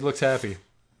looks happy.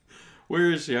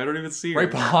 Where is she? I don't even see her.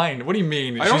 Right behind. What do you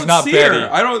mean? I don't She's not see Betty. her.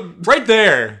 I don't. Right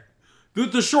there.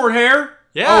 The short hair?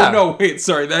 Yeah. Oh no! Wait,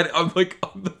 sorry. That I'm like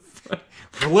on the front.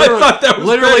 Literally, I thought that was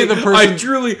literally Betty. the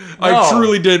person. I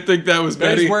truly did think that was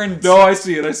Betty's Betty. wearing No, I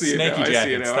see it. I see it. snaky now. I see it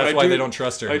jackets. now. That's And why they don't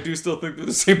trust her. I do still think they're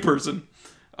the same person.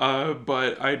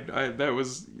 But I that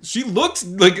was. She looks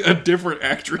like a different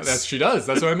actress. She does.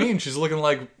 That's what I mean. She's looking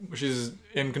like she's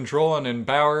in control and in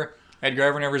power. Edgar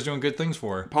Evernever's doing good things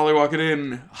for her. Polly walking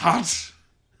in hot.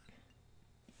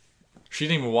 She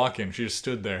didn't even walk in. She just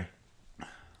stood there.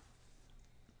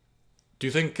 Do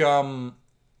you think,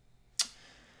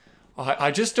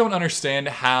 I just don't understand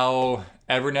how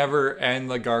Evernever and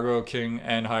the Gargoyle King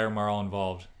and Hiram are all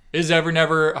involved. Is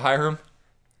Evernever Hiram?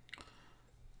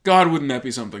 God, wouldn't that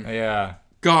be something? Yeah.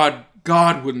 God,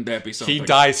 wouldn't that be something? He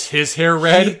dyes his hair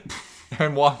red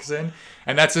and walks in.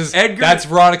 And that's Edgar- that's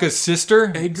Veronica's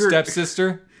sister,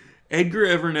 stepsister. Edgar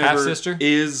Evernever Half-sister?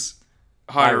 is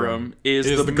Hiram, is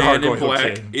the man Gargoyle in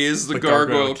black, King. is the The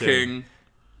Gargoyle Gargoyle King,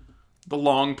 the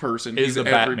long person, Is he's the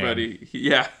Batman. everybody.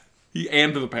 He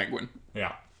and the Penguin.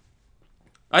 Yeah.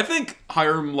 I think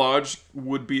Hiram Lodge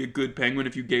would be a good penguin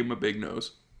if you gave him a big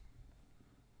nose.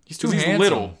 He's too 'Cause he's handsome.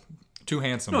 little. Too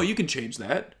handsome. No, you can change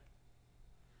that.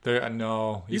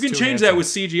 No. You can change that with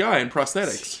CGI and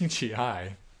prosthetics.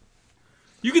 CGI.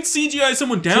 You can CGI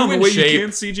someone down Too the in way shape. you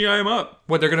can CGI him up.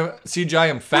 What, they're gonna CGI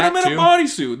him Put fat him in too? a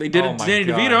bodysuit. They did Oh it to my Danny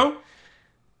God. DeVito.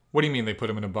 What do you mean they put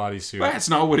him in a bodysuit? That's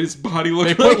not what his body looks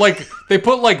They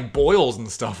put like boils and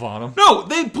stuff on him. No,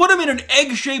 they put him in an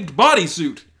egg-shaped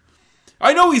bodysuit.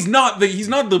 I know he's not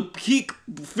the peak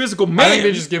physical man. I think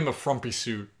they just give him a frumpy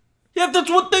suit. Yeah, that's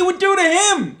what they would do to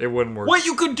him. It wouldn't work. What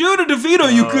you could do to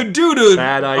DeVito, you could do to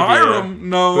Bad idea. Hiram.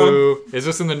 No. Boo. Is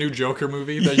this in the new Joker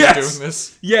movie that Yes. you're doing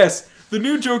this? Yes. The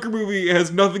new Joker movie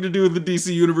has nothing to do with the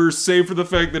DC universe, save for the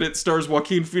fact that it stars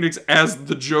Joaquin Phoenix as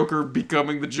the Joker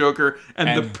becoming the Joker,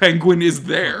 and the Penguin is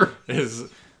there. Is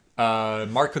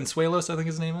Mark Consuelos, I think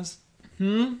his name is?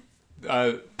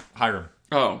 Hiram.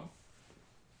 Oh.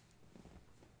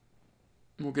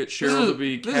 We'll get Cheryl to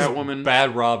be This is Catwoman.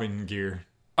 bad robbing gear.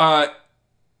 I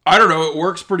don't know, it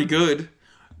works pretty good.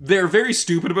 They're very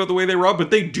stupid about the way they rob,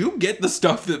 but they do get the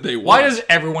stuff that they want. Why does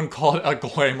everyone call it a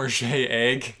Glamourget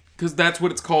egg? Because that's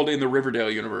what it's called in the Riverdale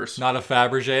universe. Not a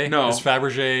Fabergé? No. Is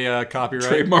Fabergé copyright?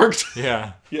 Trademarked.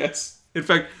 Yeah. Yes. In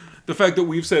fact, the fact that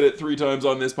we've said it 3 times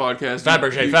on this podcast.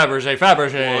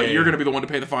 Fabergé. Well, you're going to be the one to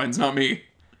pay the fines, not me.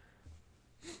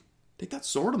 Take that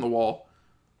sword on the wall.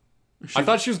 I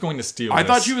thought she was going to steal I this.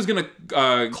 thought she was going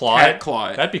to claw cat it? claw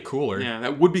it. That'd be cooler. Yeah,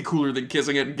 that would be cooler than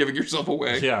kissing it and giving yourself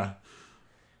away. Yeah.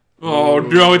 Oh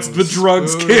no, it's the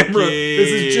drugs spooky. camera. This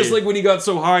is just like when he got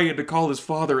so high he had to call his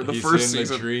father in the He's first in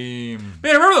season. the dream.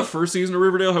 Man, remember the first season of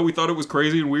Riverdale? How we thought it was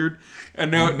crazy and weird,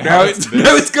 and now it's this.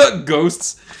 now it's got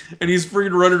ghosts, and he's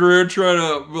freaking running around trying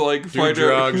to like find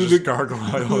out drugs, who just the,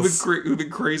 gargoyles. who the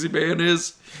crazy man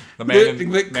is. The man in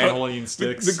The- manhole eating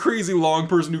sticks. The crazy long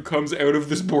person who comes out of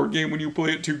this board game when you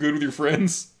play it too good with your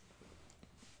friends.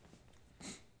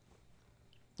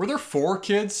 Were there 4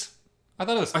 kids? I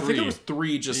thought it was 3. I think it was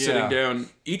 3 just sitting down.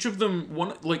 Each of them,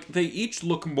 they each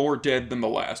look more dead than the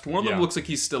last. One of them Yeah. looks like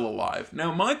he's still alive.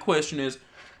 Now, my question is,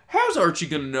 how's Archie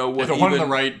gonna know what? The one on the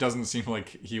right doesn't seem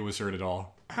like he was hurt at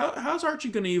all. How's Archie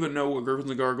gonna even know what Griffins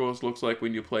and Gargoyles looks like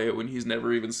when you play it when he's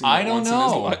never even seen I it don't once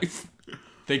know. in his life?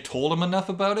 They told him enough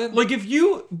about it? Like if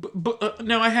you,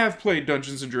 now I have played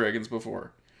Dungeons and Dragons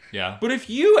before. Yeah. But if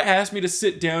you asked me to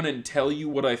sit down and tell you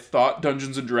what I thought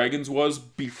Dungeons and Dragons was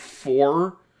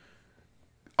before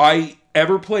I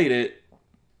ever played it,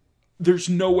 there's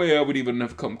no way I would even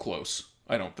have come close.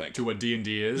 I don't think. To what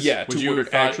D&D is? Yeah, Would to you what have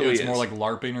it thought actually it's is. more like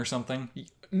LARPing or something?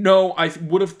 No, I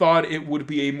would have thought it would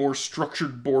be a more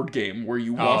structured board game where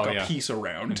you walk a yeah. piece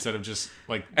around. Instead of just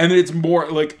like And it's more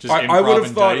like Just I would improv have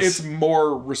and thought dice. it's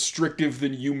more restrictive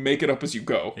than you make it up as you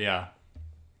go. yeah.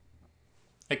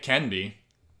 It can be.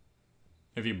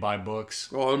 If you buy books.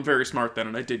 Well, I'm very smart then,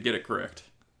 and I did get it correct.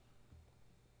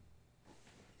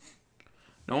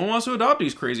 No one wants to adopt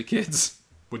these crazy kids.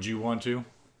 Would you want to?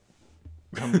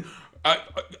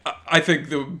 I think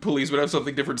the police would have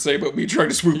something different to say about me trying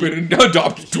to swoop in and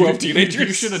adopt 12 teenagers.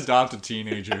 You should adopt a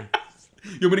teenager.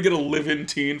 You want me to get a live-in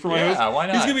teen for my Yeah, house? why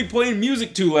not? He's gonna be playing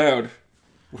music too loud.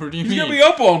 What do you He's mean? gonna be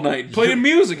up all night playing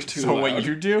music too so loud. what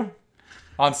you do?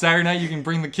 On Saturday night you can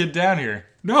bring the kid down here.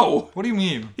 No. What do you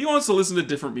mean? He wants to listen to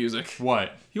different music.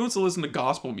 What? He wants to listen to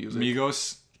gospel music.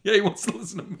 Migos? Yeah, he wants to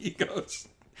listen to Migos.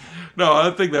 No,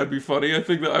 I think that'd be funny. I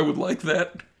think that I would like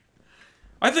that.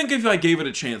 I think if I gave it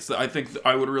a chance, I think that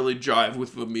I would really jive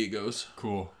with the Migos.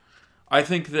 Cool. I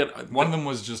think that One of them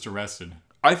was just arrested.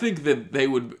 I think that they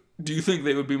would. Do you think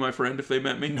they would be my friend if they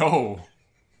met me? No.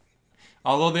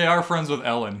 Although they are friends with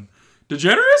Ellen.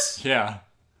 DeGeneres? Yeah.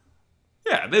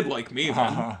 Yeah, they'd like me.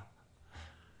 Man.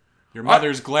 Your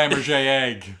mother's Glamourget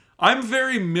egg. I'm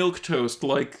very milquetoast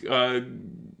like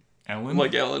Ellen?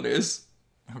 like Ellen is.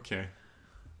 Okay.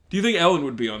 Do you think Ellen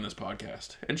would be on this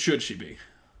podcast? And should she be?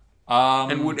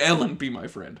 And would Ellen be my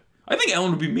friend? I think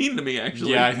Ellen would be mean to me,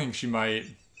 actually. Yeah, I think she might.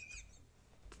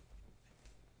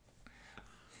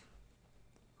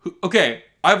 Okay,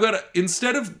 I've got to,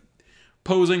 instead of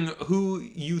posing who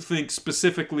you think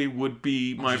specifically would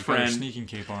be my She's got her friend, sneaking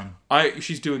cape on.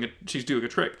 she's doing a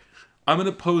trick. I'm going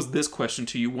to pose this question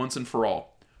to you once and for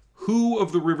all. Who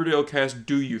of the Riverdale cast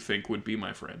do you think would be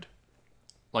my friend?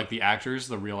 Like the actors,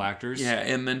 the real actors? Yeah,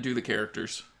 and then do the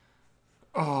characters.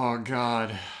 Oh,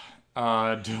 God.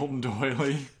 Dilton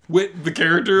Doily. With the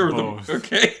character or Both. the...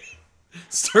 Okay.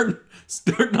 Starting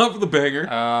off with a banger.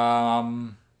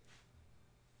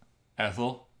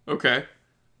 Ethel. Okay.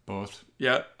 Both.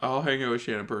 Yeah, I'll hang out with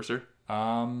Shannon Purser.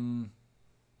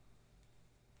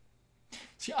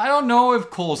 See, I don't know if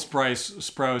Cole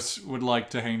Sprouse would like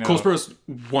to hang out. Cole Sprouse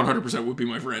 100% would be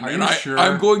my friend. Are and you sure?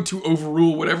 I'm going to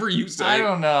overrule whatever you say. I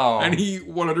don't know. And he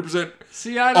 100%...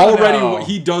 See, I don't already, know.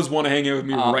 he does want to hang out with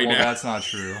me right well, now. that's not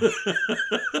true.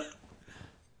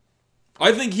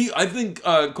 I think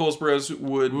Cole Sprouse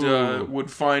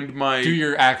would find my Do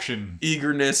your action.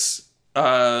 eagerness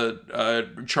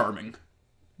charming.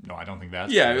 No, I don't think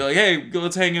that's Yeah, true. like, hey,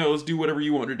 let's hang out. Let's do whatever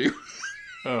you want to do.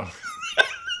 Ugh.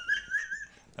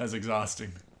 That's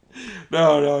exhausting.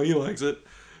 No, he likes it.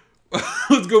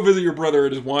 Let's go visit your brother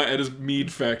at his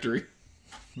mead factory.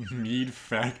 Mead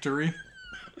factory?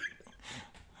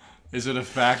 Is it a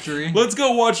factory? Let's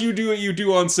go watch you do what you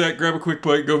do on set. Grab a quick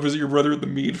bite. Go visit your brother at the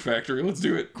mead factory. Let's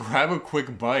do it. Grab a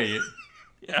quick bite.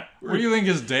 Yeah. What do you think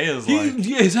his day is like?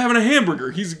 He's having a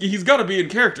hamburger. He's got to be in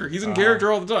character. He's in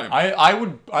character all the time.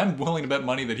 I'm willing to bet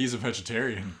money that he's a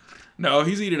vegetarian. No,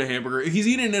 he's eating a hamburger. He's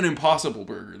eating an Impossible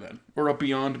Burger then, or a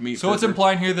Beyond Meat. So burger. it's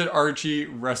implying here that Archie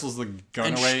wrestles the gun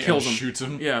And away kills and him. shoots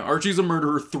him. Yeah, Archie's a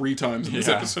murderer 3 times in this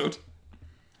Yeah. episode.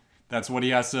 That's what he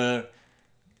has to.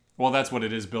 Well, that's what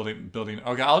it is. Building.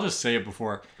 Okay, I'll just say it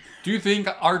before. Do you think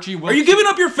Archie will? Are you giving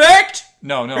up your fact?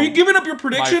 No. Are you giving up your My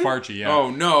prediction? Farchie, yeah.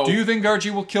 Oh no. Do you think Archie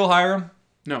will kill Hiram?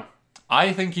 No.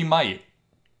 I think he might,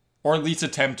 or at least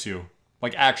attempt to.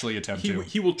 Like actually attempt to.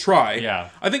 He will try. Yeah.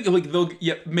 I think like they'll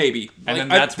maybe. And Like, then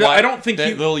that's why I don't think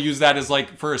they'll use that as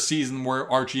like for a season where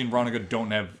Archie and Veronica don't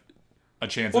have a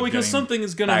chance. Well, of because getting something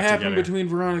is going to back happen together. between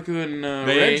Veronica and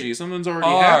They Reggie. Something's already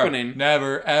are happening.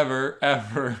 Never, ever,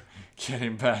 ever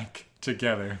getting back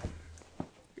together.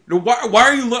 No, why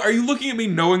are you looking at me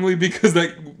knowingly because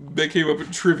that came up in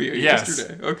trivia Yes.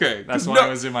 yesterday? Okay, That's why it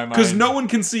was in my mind. Because no one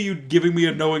can see you giving me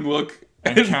a knowing look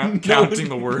And no counting one-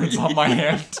 the words on my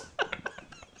hand.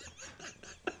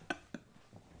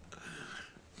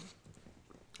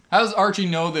 How does Archie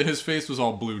know that his face was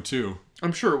all blue too?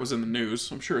 I'm sure it was in the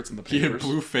news. I'm sure it's in the He had papers.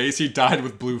 blue face. He died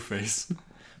with blue face.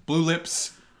 Blue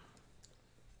lips.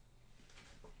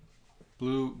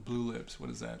 Blue lips. What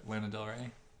is that? Lana Del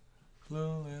Rey?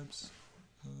 Blue lips.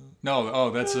 No,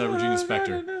 oh, that's Regina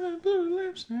Spektor.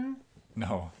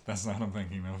 No, that's not what I'm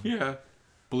thinking of. Yeah,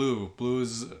 Blue. Blue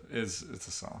is it's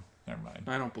a song. Never mind.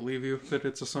 I don't believe you that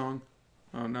it's a song.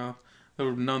 Oh no, the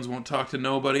nuns won't talk to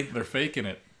nobody. They're faking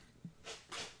it.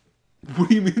 What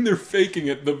do you mean they're faking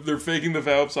it? They're faking the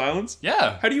vow of silence?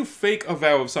 Yeah. How do you fake a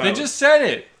vow of They silence? just said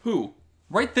it. Who?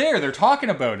 Right there. They're talking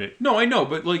about it. No, I know,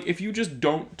 but like if you just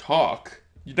don't talk,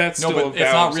 that's No, still a but vow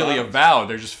it's not of really a silence. vow.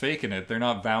 They're just faking it. They're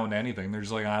not vowing to anything. They're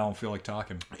just like, I don't feel like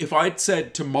talking. If I'd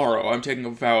said tomorrow I'm taking a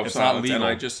vow of It's not silence and legal.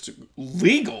 I just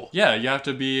legal. Yeah, you have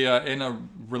to be in a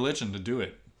religion to do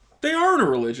it. They are in a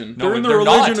religion. No, they're in the they're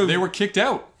religion not. of They were kicked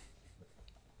out.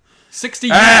 60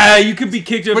 years. you could be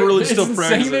kicked out But of religion it's still insane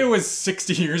practice that it it. was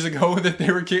 60 years ago that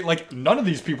they were kicked. Like, none of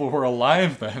these people were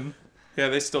alive then. Yeah,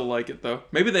 they still like it though.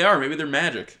 Maybe they are. Maybe they're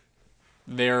magic.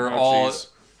 They're Oh all... jeez.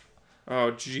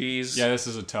 Oh jeez. Yeah, this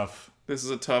is a tough... This is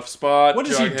a tough spot. What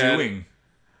is he Jughead. doing?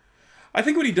 I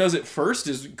think what he does at first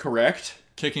is correct.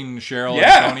 Kicking Cheryl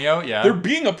Yeah. and Tony out? Yeah. They're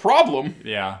being a problem.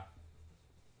 Yeah.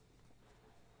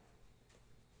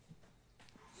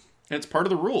 And it's part of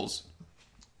the rules.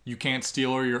 You can't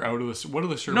steal or you're out of the... What are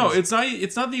the services? No,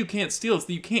 it's not that you can't steal, it's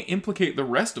that you can't implicate the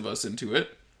rest of us into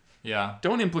it. Yeah.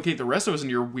 Don't implicate the rest of us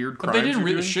into your weird crimes. But they didn't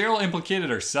you're really... doing. Cheryl implicated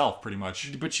herself, pretty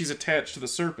much. But she's attached to the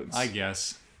serpents. I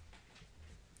guess.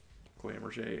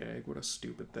 Glamour-J egg, what a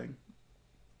stupid thing.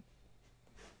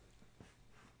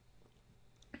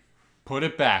 Put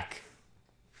it back.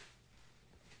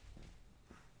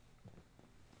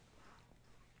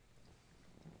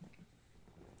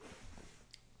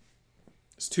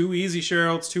 It's too easy,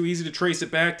 Cheryl. It's too easy to trace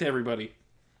it back to everybody.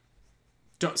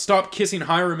 Don't stop kissing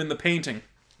Hiram in the painting.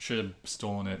 Should have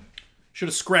stolen it. Should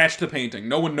have scratched the painting.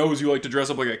 No one knows you like to dress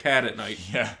up like a cat at night.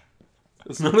 Yeah.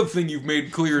 That's not a thing you've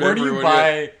made clear to Where do everyone you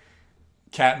buy yet.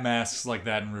 cat masks like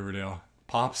that in Riverdale?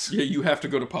 Pops? Yeah, you have to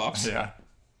go to Pops. Yeah.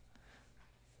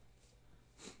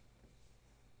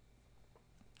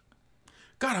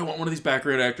 God, I want one of these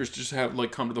background actors to just have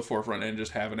like come to the forefront and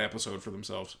just have an episode for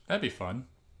themselves. That'd be fun.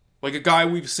 Like a guy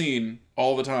we've seen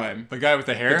all the time. The guy with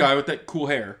the hair? The guy with that cool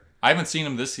hair. I haven't seen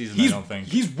him this season, He's, I don't think.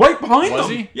 He's right behind Was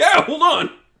them. he? Yeah, hold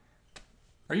on.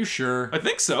 Are you sure? I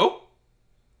think so.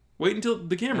 Wait until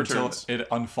the camera Until turns. it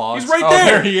unfogs. He's right Oh, there!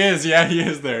 there he is. Yeah, he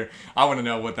is there. I want to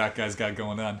know what that guy's got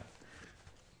going on.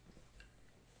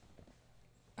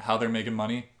 How they're making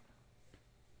money.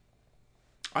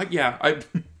 I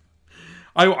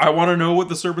want to know what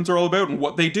the serpents are all about and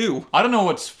what they do. I don't know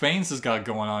what Fanes has got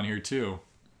going on here, too.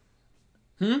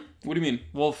 What do you mean?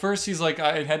 Well, first he's like,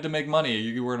 I had to make money.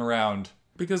 You weren't around.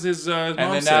 Because his mom's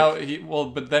And then sick. now,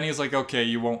 but then he's like, okay,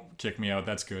 you won't kick me out.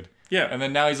 That's good. Yeah. And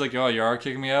then now he's like, oh, you are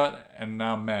kicking me out? And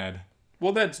now I'm mad.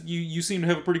 Well, that's you seem to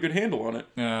have a pretty good handle on it.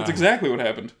 Yeah. That's exactly what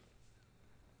happened.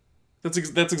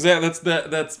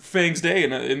 That's Fang's day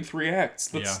in 3 acts.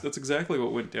 That's exactly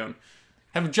what went down.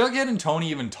 Have Jughead and Tony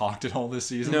even talked at all this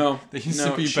season? No, They used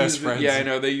no, to be she best was- friends. Yeah, I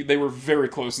know. They were very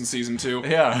close in season 2.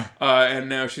 Yeah. And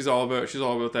now she's all about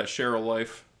that Cheryl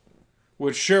life.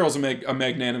 Which Cheryl's a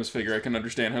magnanimous figure. I can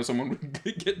understand how someone would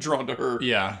get drawn to her.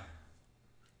 Yeah.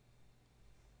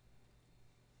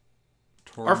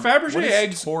 Are Fabergé what is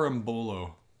eggs-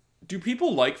 Torimbolo? Do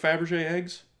people like Fabergé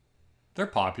eggs? They're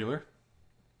popular.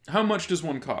 How much does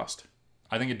one cost?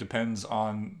 I think it depends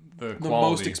on the The quality.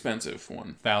 most expensive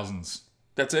one. Thousands.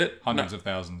 That's it? Hundreds of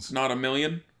thousands. Not $1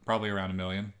 million? Probably around 1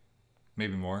 million.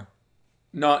 Maybe more.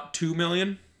 Not 2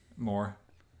 million? More.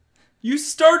 You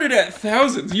started at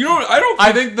thousands. You don't.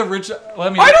 I think the rich.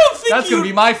 Let me. I don't think that's gonna you-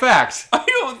 be my fact. I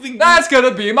don't think. That's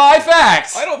gonna be my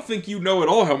fact. I don't think you know at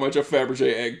all how much a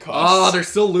Fabergé egg Oh, costs. they're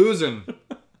still losing.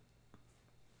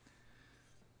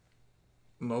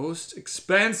 Most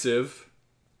expensive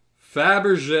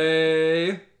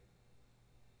Fabergé.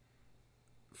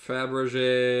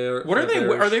 What are they?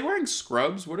 Are they wearing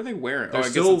scrubs? What are they wearing? They're I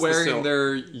guess still it's the wearing silk.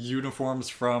 their uniforms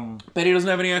from. Betty doesn't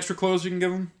have any extra clothes you can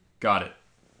give them. Got it.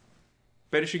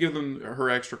 Betty should give them her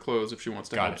extra clothes if she wants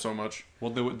to Got help it. so much.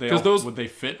 Well, they 'Cause all, those- would they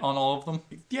fit on all of them?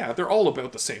 Yeah, they're all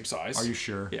about the same size. Are you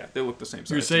sure? Yeah, they look the same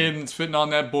size. You're saying it's fitting on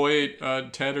that boy,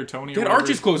 Ted or Tony? Get or whatever?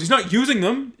 Archie's clothes. He's not using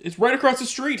them. It's right across the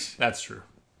street. That's true.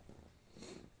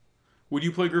 Would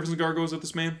you play Griffins and Gargoyles with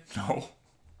this man? No.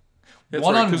 That's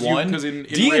One right, on 'cause you- one. 'cause in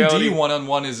D&D reality-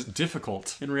 1-on-1 is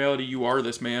difficult. In reality, you are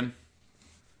this man.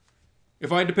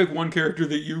 If I had to pick one character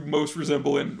that you most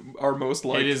resemble and are most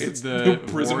like, It is it's the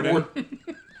prison warden. warden.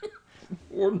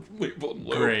 Warden from Leopold and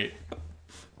Loeb. Great.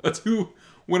 That's who.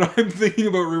 When I'm thinking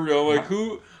about Riverdale, I'm like,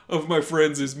 who of my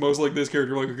friends is most like this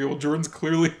character? I'm like, okay, well, Jordan's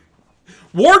clearly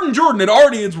Warden Jordan. It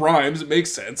already is rhymes. It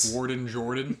makes sense. Warden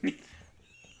Jordan.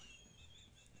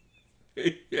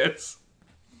 Yes.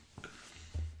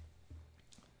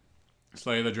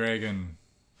 Slay the dragon.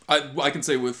 I can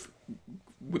say with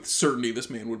certainty this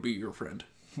man would be your friend.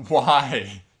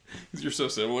 Why? 'Cause you're so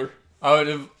similar. Out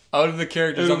of the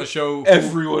characters on the show,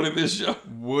 Everyone in this show.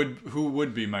 who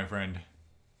would be my friend?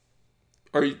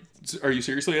 Are you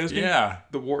seriously asking? Yeah.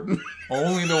 The warden.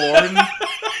 Only the warden?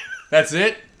 That's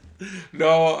it?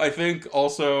 No, I think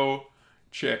also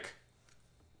Chick.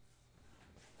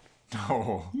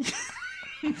 No.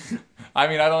 I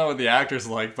mean, I don't know what the actor's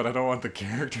like, but I don't want the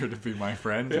character to be my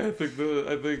friend. Yeah, I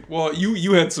think. Well,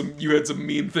 you had some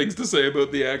mean things to say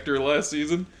about the actor last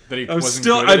season. That he I'm wasn't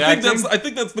still. good I at think acting? that's. I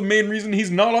think that's the main reason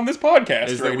he's not on this podcast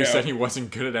Is right that we now. said he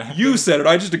wasn't good at acting? You said it.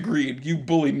 I just agreed. You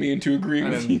bullied me into agreeing I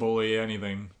with didn't you. bully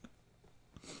anything.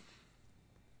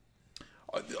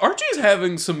 Archie's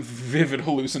having some vivid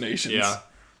hallucinations. Yeah.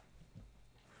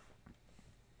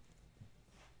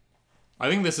 I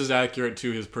think this is accurate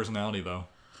to his personality, though.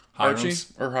 Archie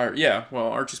Hiram's. or Hiram? Yeah. Well,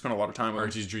 Archie spent a lot of time with him.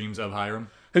 Archie's dreams of Hiram.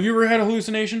 Have you ever had a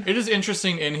hallucination? It is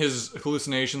interesting in his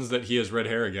hallucinations that he has red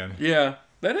hair again. Yeah.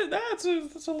 That's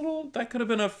a little. That could have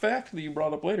been a fact that you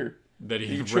brought up later. That he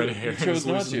You had red hair. You in chose his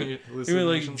not to. You mean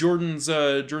like hallucinations.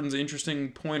 Jordan's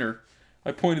interesting pointer.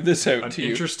 I pointed this out An to you.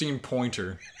 interesting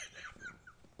pointer.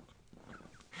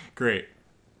 Great.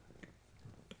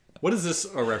 What is this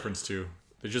a reference to?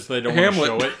 It's just they don't want to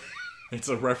Hamlet. show it. It's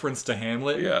a reference to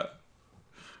Hamlet. Yeah.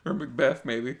 Or Macbeth,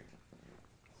 maybe.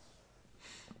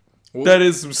 Well, That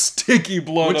is some sticky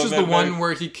blood. which on is that the one man.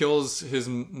 where he kills his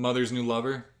mother's new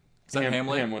lover? Is that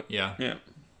Hamlet? Hamlet. Yeah. Yeah.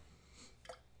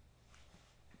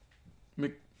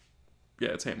 Yeah,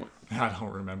 it's Hamlet. I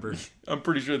don't remember. It's I'm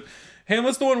pretty sure.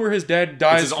 Hamlet's the one where his dad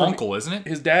dies. his from, uncle, isn't it?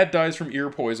 His dad dies from ear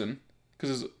poison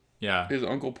because Yeah. his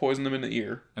uncle poisoned him in the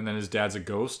ear, And then his dad's a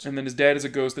ghost. and then his dad is a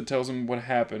ghost that tells him what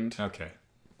happened. Okay.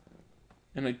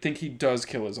 And I think he does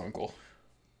kill his uncle.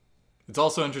 It's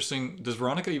also interesting. Does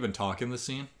Veronica even talk in this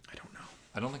scene? I don't know.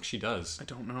 I don't think she does. I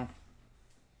don't know.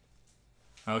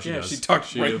 Oh, she Yeah, does. she talks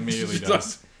She right. immediately she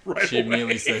does. Right She away.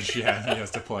 immediately says he has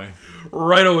to play.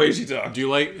 Right away she talks. Do you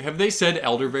like? Have they said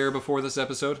elderbear before this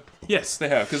episode? Yes, they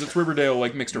have, because it's Riverdale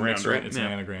like mixed around, Mixed right? It's yeah.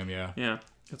 an anagram, yeah. Yeah.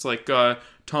 It's like Tom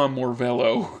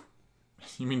Morvello.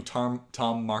 You mean Tom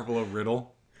Marvolo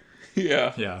Riddle?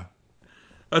 Yeah. Yeah.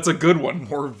 That's a good one.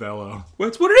 Morvello.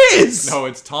 That's what it is! No,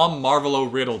 it's Tom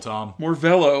Marvolo Riddle, Tom.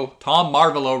 Morvello. Tom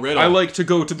Marvolo Riddle. I like to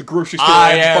go to the grocery store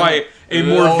I and am buy a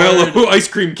Lord- Morvello ice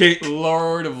cream cake.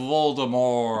 Lord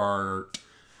Voldemort.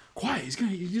 Quiet,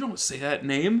 you don't say that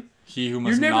name. He who You're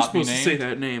must never not be supposed to named. say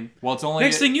that name. Well, it's only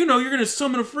Next thing you know, you're gonna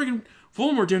summon a friggin'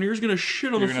 Voldemort down here. You're just gonna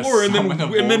shit on You're the gonna floor and then summon a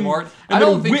and then Voldemort? and I then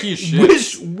don't think he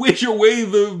shits. wish away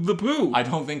the poo. I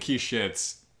don't think he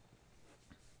shits.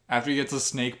 After he gets a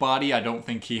snake body, I don't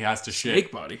think he has to shit.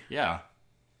 Snake body. Yeah.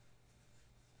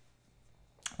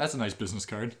 That's a nice business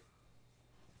card.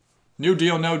 New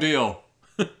deal, no deal.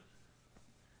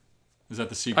 Is that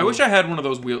the sequel? I wish I had one of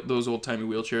those old timey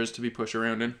wheelchairs to be pushed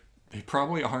around in. They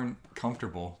probably aren't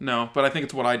comfortable. No, but I think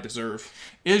it's what I deserve.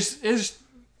 Is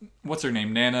what's her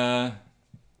name? Nana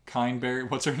Kindberry?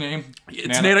 What's her name?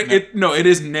 It's Nana. It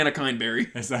is Nana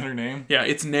Kindberry. Is that her name? Yeah,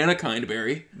 it's Nana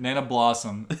Kindberry. Nana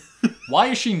Blossom. Why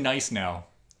is she nice now?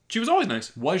 She was always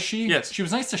nice. Was she? Yes. She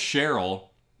was nice to Cheryl.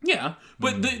 Yeah,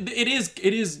 but it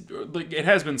is like it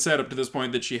has been said up to this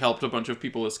point that she helped a bunch of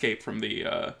people escape from the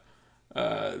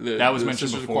That was mentioned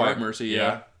Sisters of before. Quiet Mercy.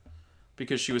 Yeah.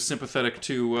 because she was sympathetic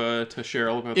to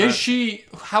Cheryl about Is that. she?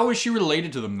 How is she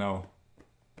related to them though?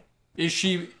 Is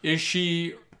she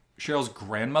Cheryl's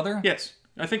grandmother? Yes,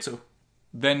 I think so.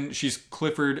 Then she's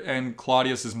Clifford and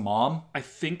Claudius's mom. I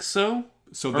think so.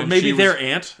 So Or then maybe she was, their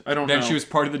aunt. I don't know. Then she was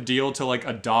part of the deal to like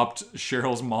adopt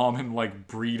Cheryl's mom and like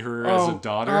breed her as a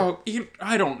daughter. Oh,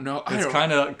 I don't know. It's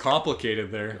kind of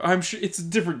complicated there. I'm sure it's a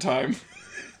different time.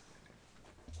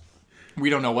 We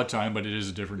don't know what time, but it is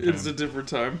a different time. It's a different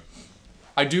time.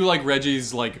 I do like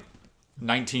Reggie's like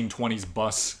 1920s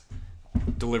bus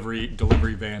delivery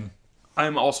van.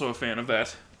 I'm also a fan of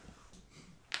that.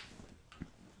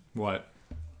 What?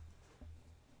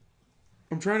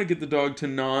 I'm trying to get the dog to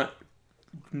not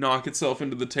knock itself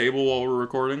into the table while we're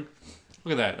recording.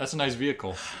 Look at that. That's a nice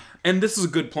vehicle. And this is a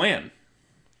good plan.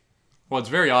 Well, it's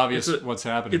very obvious It's a- what's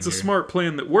happening. It's a here. smart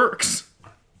plan that works.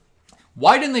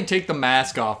 Why didn't they take the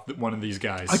mask off one of these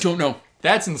guys? I don't know.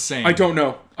 That's insane. I don't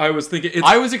know. I was thinking...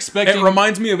 I was expecting. It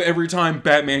reminds me of every time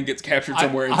Batman gets captured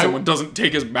somewhere and I- someone doesn't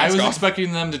take his I mask was off.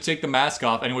 expecting them to take the mask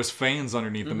off, and it was fans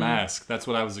underneath the mask. That's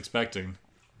what I was expecting.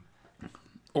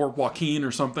 Or Joaquin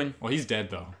or something. Well, he's dead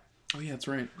though. Oh, yeah, that's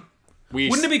right. We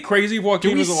Wouldn't it be crazy if Joaquin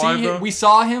Did we was alive, see though? him? We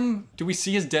saw him. Did we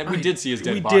see his dead? We did see his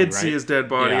dead body. We did right? see his dead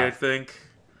body, Yeah. I think.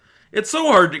 It's so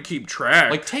hard to keep track.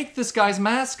 Like, take this guy's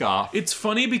mask off. it's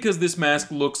funny because this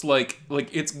mask looks like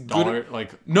it's good. Dollar,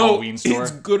 like No, Halloween store.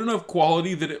 it's good enough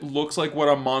quality that it looks like what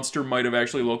a monster might have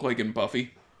actually looked like in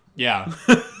Buffy. Yeah.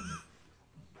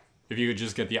 If you could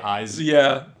just get the eyes.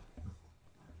 Yeah.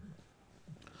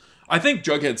 I think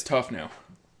Jughead's tough now.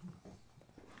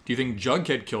 Do you think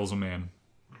Jughead kills a man?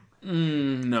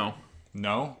 No.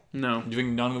 No. No. Do you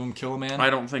think none of them kill a man? I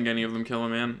don't think any of them kill a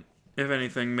man. If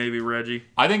anything, maybe Reggie.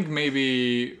 I think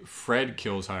maybe Fred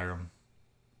kills Hiram.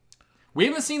 We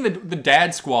haven't seen the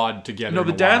dad squad together. No, in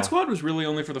the a dad while. squad was really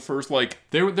only for the first, like...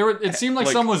 There were. It seemed like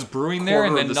like, something was brewing there,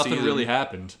 and quarter then of the nothing season. really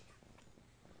happened.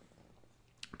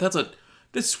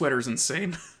 This sweater's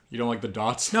insane. You don't like the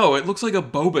dots? No, it looks like a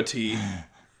boba tea.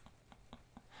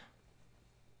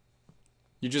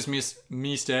 You just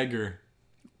missed Edgar.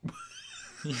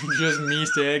 You just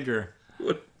missed Edgar.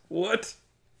 What?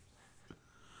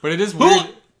 But it is weird.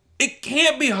 It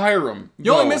can't be Hiram.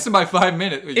 You only missed him by 5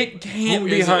 minutes. It can't Who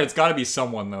be is it? Hiram. It's got to be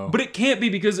someone though. But it can't be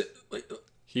because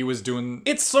He was doing.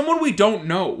 it's someone we don't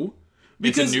know.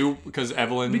 Because Because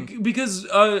Evelyn. because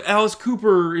Alice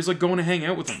Cooper is like going to hang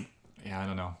out with him. Yeah, I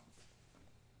don't know.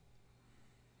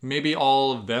 Maybe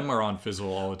all of them are on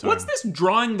Fizzle all the time. What's this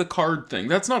drawing the card thing?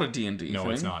 That's not a D&D No,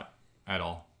 thing. it's not at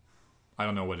all. I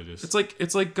don't know what it is. It's like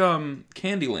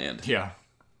Candyland. Yeah.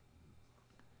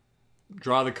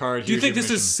 Draw the card. Do you think this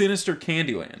is sinister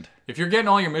Candyland? If you're getting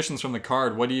all your missions from the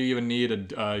card, what do you even need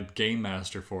a game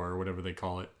master for, or whatever they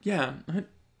call it? Yeah.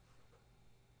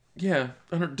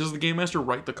 Does the game master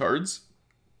write the cards?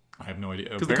 I have no idea.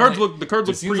 Because the cards look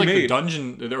It seems like the pre-made.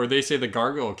 dungeon, or they say the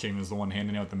Gargoyle King is the one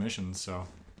handing out the missions. So,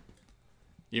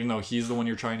 even though he's the one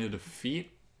you're trying to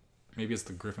defeat, maybe it's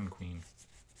the Griffin Queen.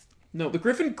 No, the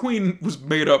Griffin Queen was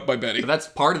made up by Betty. But that's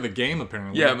part of the game,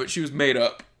 apparently. Yeah, but she was made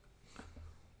up.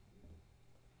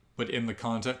 But in the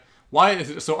content, why?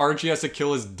 So Archie has to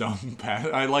kill his dumb past.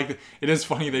 I like. It is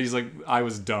funny that he's like, I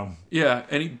was dumb. Yeah,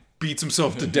 and he beats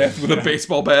himself to death with a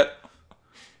baseball bat.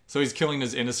 So he's killing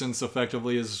his innocence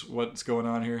effectively, is what's going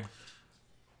on here.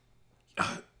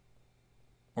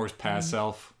 Or his past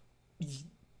self.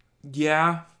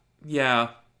 Yeah.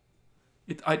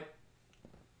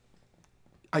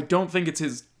 I don't think it's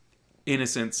his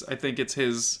innocence. I think it's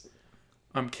his...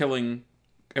 I'm killing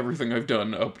everything I've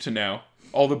done up to now.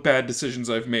 All the bad decisions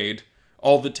I've made.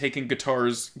 All the taking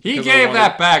guitars. He because I gave wanted-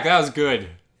 that back. That was good.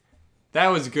 That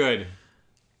was good.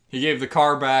 He gave the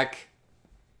car back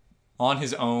on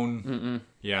his own.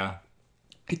 Yeah.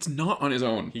 It's not on his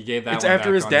own. He gave that It's one after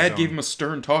back his on dad his gave own. him a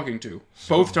stern talking to.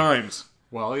 Both times.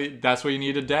 Well, that's what you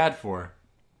need a dad for.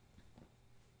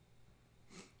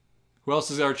 Who else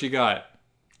has Archie got?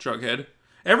 Jughead.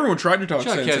 Everyone tried to talk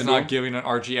sense Jughead's into not him. giving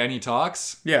Archie any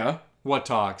talks. Yeah. What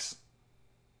talks?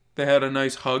 They had a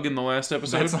nice hug in the last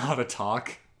episode. That's not a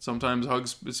talk. Sometimes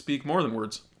hugs speak more than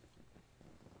words.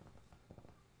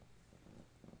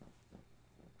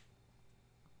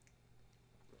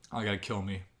 Oh, gotta kill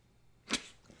me.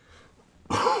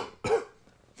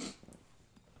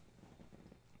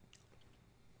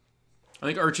 I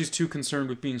think Archie's too concerned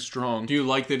with being strong. Do you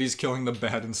like that he's killing the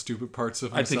bad and stupid parts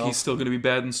of I himself? think he's still going to be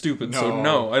bad and stupid. So No.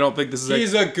 no, I don't think this is.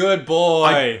 He's a good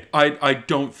boy. I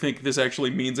don't think this actually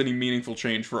means any meaningful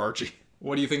change for Archie.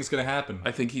 What do you think's gonna happen?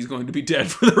 I think he's going to be dead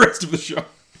for the rest of the show.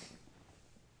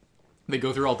 They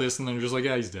go through all this and then they're just like,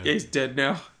 yeah, he's dead. Yeah, he's dead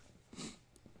now.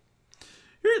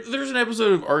 There's an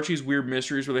episode of Archie's Weird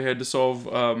Mysteries where they had to solve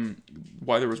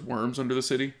why there was worms under the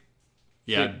city.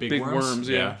 Yeah, big worms.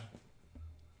 Yeah.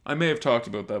 I may have talked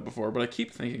about that before, but I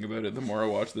keep thinking about it the more I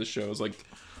watch this show. It's like,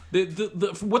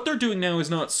 what they're doing now is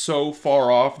not so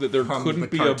far off that there From couldn't the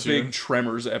be a cartoon. big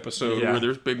Tremors episode Yeah. where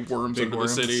there's big worms under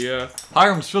worms. the city. Yeah.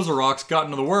 Hiram's Fizzle Rocks got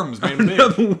into the worms, made them big.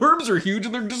 The worms are huge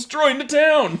and they're destroying the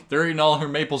town. They're eating all her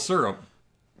maple syrup.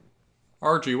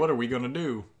 Archie, what are we gonna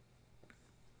do?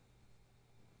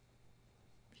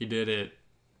 He did it.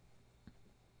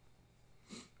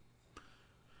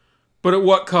 But at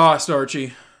what cost,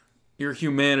 Archie? Your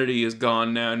humanity is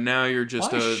gone now. Now you're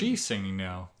just Why is she singing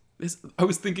now? I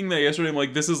was thinking that yesterday. I'm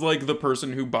like, this is like the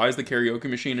person who buys the karaoke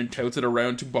machine and touts it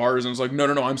around to bars and was like, no,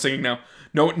 I'm singing now.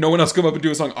 No one else come up and do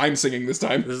a song. I'm singing this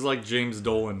time. This is like James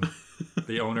Dolan,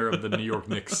 the owner of the New York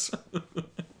Knicks.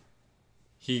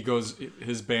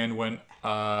 His band went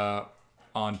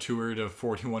on tour to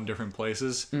 41 different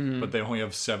places, but they only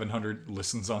have 700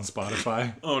 listens on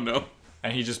Spotify. Oh no.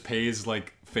 And he just pays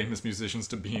like famous musicians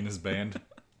to be in his band.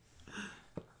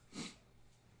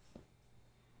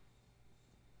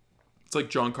 It's like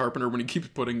John Carpenter when he keeps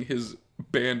putting his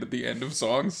band at the end of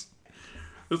songs.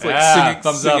 It's like Yeah,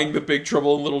 thumbs singing up. the Big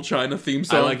Trouble in Little China theme I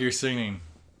song. like your singing.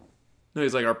 No,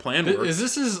 he's like, our plan works. Is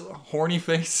this his horny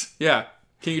face? Yeah.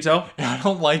 Can you tell? I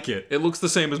don't like it. It looks the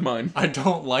same as mine. I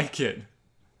don't like it.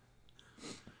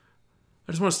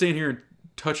 I just want to stand here and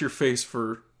touch your face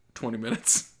for 20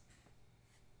 minutes.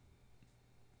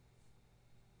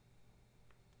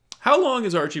 How long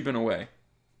has Archie been away?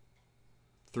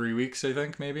 3 weeks, I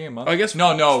think, maybe a month. I guess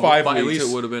no, 5 but at weeks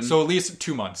least, it would have been. So at least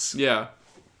 2 months. Yeah.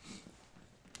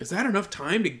 Is that enough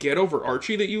time to get over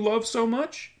Archie that you love so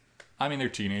much? I mean, they're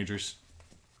teenagers.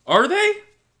 Are they?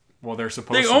 Well, they're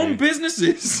supposed They to own be.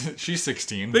 businesses. She's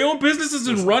 16. They own businesses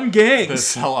and run They gangs.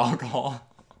 sell alcohol.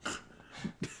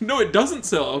 No, it doesn't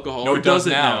sell alcohol. No, Or it does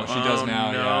it now. She does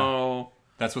now, No.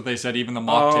 That's what they said. Even the Oh,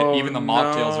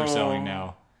 mocktails are no. selling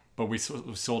now. But we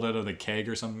sold out of the keg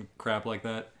or some crap like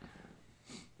that.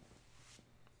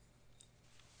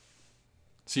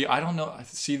 See, I don't know.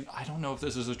 I don't know if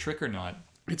this is a trick or not.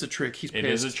 It's a trick. He's pissed. It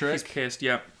is a trick? He's pissed,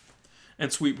 yeah.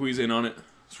 And Sweet Poo's in on it.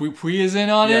 Sweet Pui is in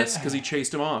on Yes, it. because he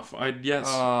chased him off. Yes.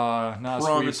 Not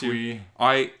Promise Sweet you.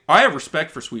 Pui. I have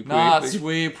respect for Sweet Poo. Not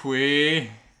Sweet Pui.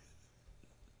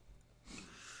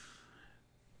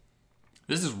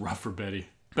 This is rough for Betty.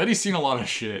 Betty's seen a lot of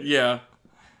shit. Yeah.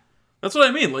 That's what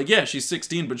I mean. Like, yeah, she's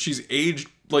 16, but she's aged.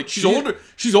 Like, she's She- older.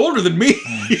 She's older than me.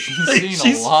 She's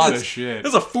seen a lot of shit.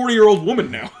 That's a 40-year-old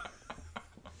woman now.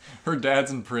 Her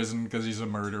dad's in prison because he's a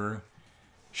murderer.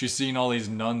 She's seen all these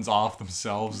nuns off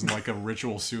themselves in like a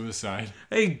ritual suicide.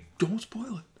 Hey, don't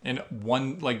spoil it. In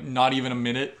one, like, not even a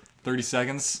minute, 30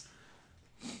 seconds.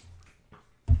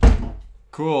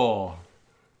 Cool.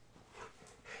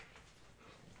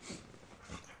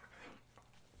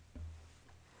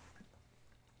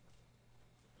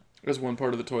 There's one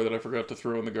part of the toy that I forgot to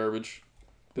throw in the garbage.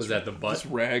 Was that the butt? This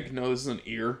rag. No, this is an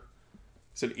ear.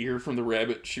 It's an ear from the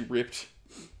rabbit she ripped.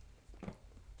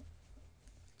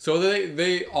 So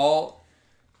they all...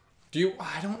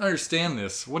 I don't understand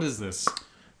this. What is this?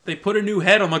 They put a new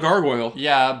head on the gargoyle.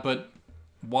 Yeah, but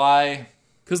why?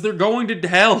 Because they're going to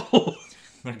hell.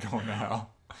 They're going to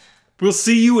hell. We'll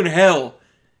see you in hell.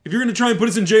 If you're going to try and put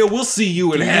us in jail, we'll see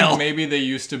you in Do you think hell. maybe they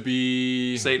used to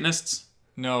be... Satanists?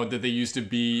 No, that they used to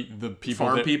be the people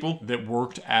Farm that, people? that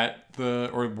worked at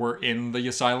or were in the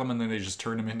asylum, and then they just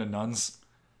turned them into nuns.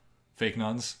 Fake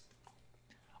nuns.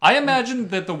 I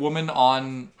imagined that the woman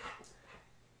on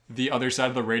the other side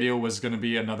of the radio was going to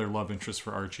be another love interest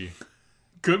for Archie.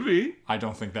 Could be. I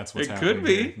don't think that's what's It happening. could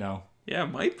be. Here. No. Yeah,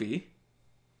 it might be.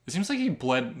 It seems like he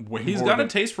bled way He's more got a than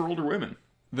taste for older women.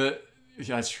 yeah,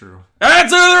 that's true.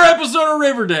 That's another episode of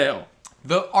Riverdale.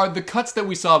 The cuts that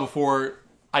we saw before,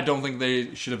 I don't think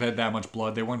they should have had that much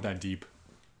blood. They weren't that deep.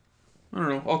 I don't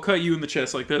know. I'll cut you in the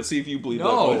chest like that, see if you bleed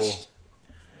No. that much.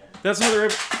 That's another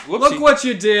Look what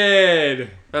you did!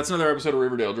 That's another episode of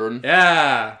Riverdale, Jordan.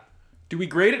 Yeah. Do we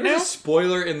grade it There's now? a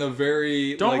spoiler in the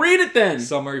very Don't read it then.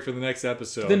 summary for the next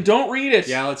episode. Then don't read it.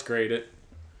 Yeah, let's grade it.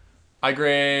 I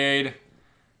grade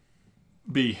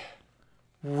B.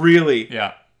 Really?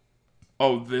 Yeah.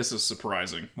 Oh, this is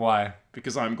surprising. Why?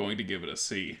 Because I'm going to give it a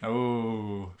C.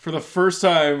 Oh, For the first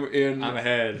time in I'm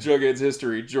ahead. Jughead's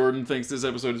history, Jordan thinks this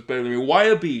episode is better than me. Why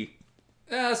a B?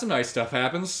 Yeah, some nice stuff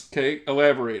happens. Okay,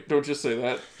 elaborate. Don't just say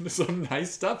that. Some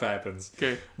nice stuff happens.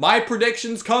 Okay. My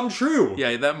predictions come true. Yeah,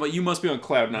 you must be on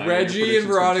cloud nine. Reggie and Your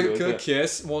predictions come true Veronica like that.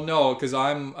 kiss. Well, no, because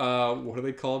I'm what are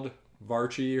they called?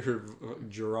 Varchi or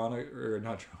Veronica or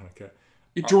not Veronica?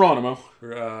 Geronimo.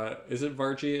 Or, is it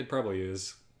Varchi? It probably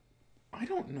is. I I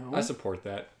don't know. I support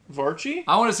that. Varchi?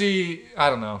 I want to see, I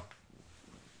don't know,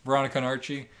 Veronica and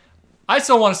Archie. I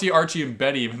still want to see Archie and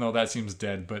Betty, even though that seems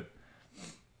dead, but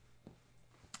I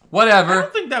whatever.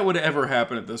 don't think that would ever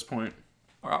happen at this point.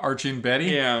 Archie and Betty?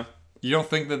 Yeah. You don't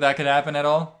think that could happen at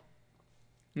all?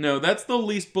 No, that's the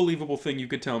least believable thing you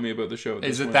could tell me about the show at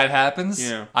this Is it point. that happens?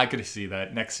 Yeah. I could see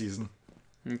that next season.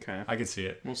 Okay. I could see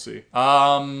it. We'll see.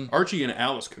 Yeah, Archie and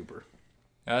Alice Cooper.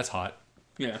 that's hot.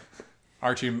 Yeah.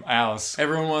 Archie and Alice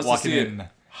Everyone wants walking to see in. it.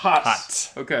 Hot.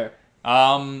 Hot. Okay.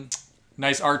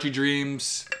 Nice Archie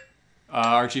dreams.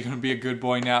 Archie gonna be a good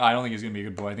boy now. I don't think he's gonna be a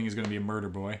good boy. I think he's gonna be a murder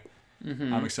boy.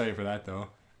 Mm-hmm. I'm excited for that though.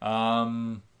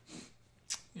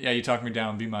 Yeah, you talked me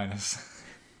down. B minus.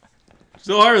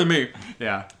 Still higher than me.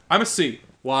 Yeah. I'm a C.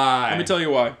 Why? Let me tell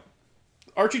you why.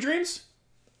 Archie dreams?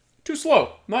 Too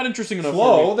slow. Not interesting enough for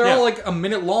Slow. me. They're Yeah. all like a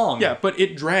minute long. Yeah, but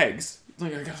it drags. It's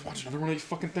like, I gotta watch another one of these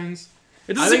fucking things.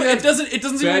 It I doesn't think seem, that's it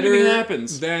doesn't seem like anything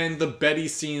happens. than the Betty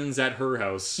scenes at her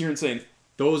house. You're insane.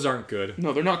 Those aren't good.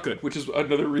 No, they're not good, which is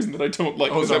another reason that I don't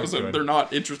like Those this aren't episode. good. They're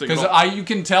not interesting at Because all. you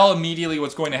can tell immediately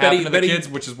what's going to happen to the Betty- kids,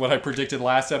 which is what I predicted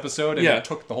last episode, and Yeah. it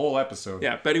took the whole episode.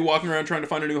 Yeah, Betty walking around trying to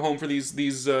find a new home for these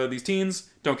teens.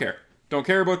 Don't care. Don't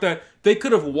care about that. They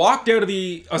could have walked out of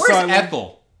the Where's asylum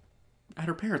Ethel? at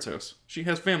her parents' house. She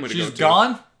has family to She's go to.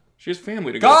 gone? She has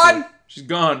family to go Gone? to. She's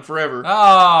gone forever.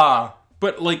 Ah.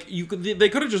 But like they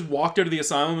could have just walked out of the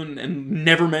asylum and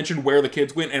never mentioned where the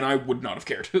kids went, and I would not have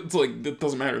cared. It's like it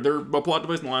doesn't matter. They're a plot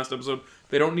device in the last episode.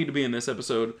 They don't need to be in this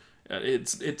episode.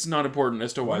 It's not important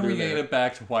as to why Why they're we get there. it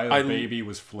back to why the I- baby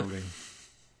was floating?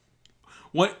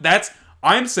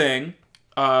 I'm saying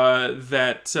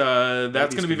that's going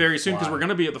to be gonna very soon because fly. we're going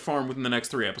to be at the farm within the next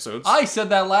 3 episodes. I said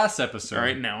that last episode. All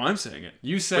right, now I'm saying it.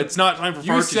 You said But it's not time for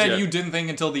You Farchies said yet. you didn't think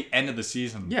until the end of the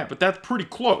season. Yeah, but that's pretty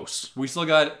close. We still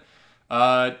got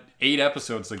 8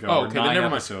 episodes to go. Oh, or okay, 9 then never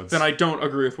mind. episodes. Then I don't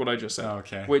agree with what I just said. Oh,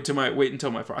 okay. Wait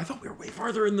until my far. I thought we were way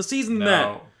farther in the season than No.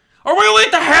 that. Are we only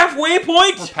at the halfway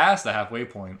point? We're past the halfway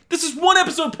point. This is one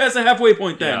episode past the halfway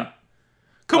point. Then, Yeah.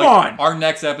 come Like, on. Our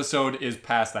next episode is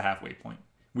past the halfway point.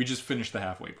 We just finished the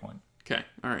halfway point. Okay,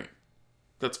 all right,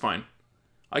 that's fine.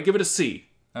 I give it a C.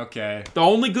 Okay. The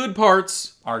only good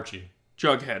parts, Archie.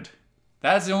 Jughead.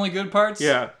 That's the only good parts?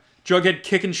 Yeah, Jughead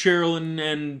kicking Cheryl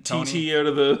and Tony? TT out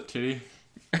of the Kitty?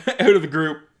 out of the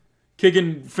group,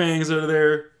 kicking Fangs out of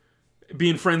there,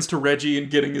 being friends to Reggie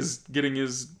and getting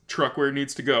his truck where it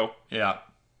needs to go. Yeah.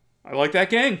 I like that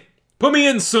gang. Put me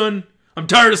in, son. I'm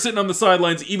tired of sitting on the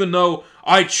sidelines, even though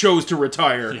I chose to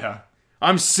retire. Yeah.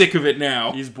 I'm sick of it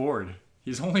now. He's bored.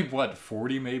 He's only,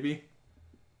 40 maybe?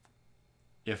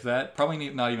 If that. Probably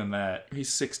not even that.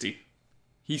 He's 60.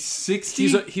 He's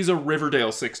 60? He's a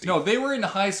Riverdale 60. No, they were in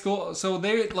high school. So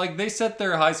they set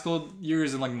their high school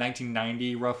years in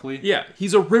 1990 roughly. Yeah,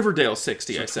 he's a Riverdale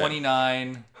 60, I said.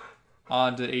 29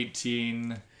 on to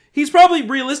 18, He's probably,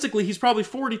 realistically, he's probably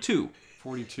 42.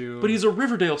 42. But he's a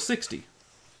Riverdale 60.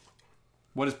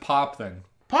 What is Pop then?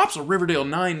 Pop's a Riverdale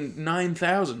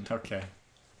 9,000. Okay.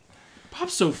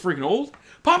 Pop's so freaking old.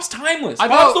 Pop's timeless. I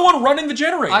Pop's thought- the one running the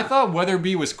generator. I thought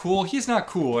Weatherby was cool. He's not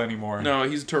cool anymore. No,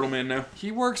 he's a Turtle Man now.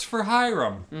 He works for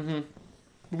Hiram.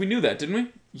 We knew that, didn't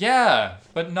we? Yeah,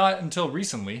 but not until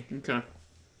recently. Okay.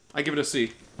 I give it a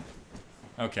C.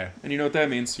 Okay. And you know what that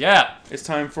means? Yeah. It's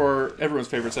time for everyone's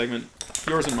favorite segment.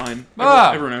 Yours and mine.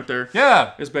 Ah. Everyone out there.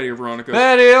 Yeah. It's Betty or Veronica.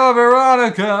 Betty or This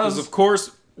Veronica's. is, of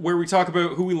course, where we talk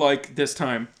about who we like this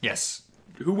time. Yes,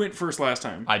 Who went first last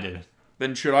time? I did.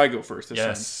 Then should I go first this time?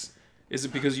 Yes. Is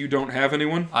it because you don't have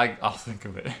anyone? I'll think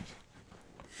of it.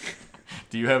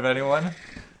 Do you have anyone?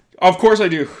 Of course I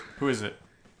do. Who is it?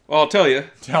 Well, I'll tell you.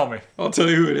 Tell me. I'll tell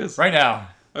you who it is. Right now.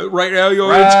 Right now, you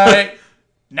want me to Right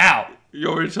now.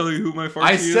 tell you who my Farchi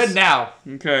I is? said now.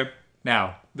 Okay.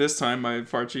 Now. This time, my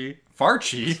Farchi.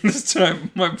 Farchi? This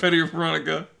time, my Betty or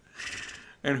Veronica.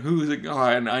 And who's it? Oh,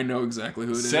 and I know exactly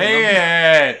who it is.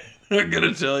 Say it. I'm not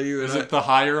gonna tell you. Is it the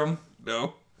Hiram?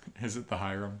 No. Is it the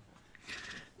Hiram?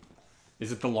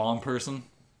 Is it the long person?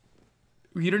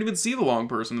 You don't even see the long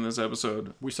person in this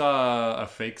episode. We saw a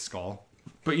fake skull.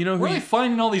 But you know who Where are they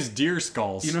finding all these deer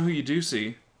skulls? you know who you do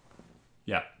see?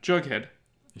 Yeah. Jughead.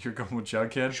 You're going with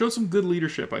Jughead? Showed some good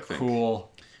leadership, I think.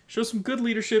 Cool. Show some good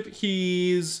leadership.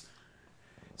 It's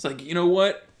like, you know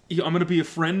what? I'm gonna be a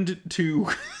friend to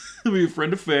be a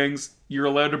friend of Fangs. You're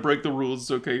allowed to break the rules.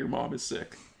 It's okay, your mom is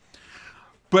sick.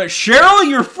 But Cheryl,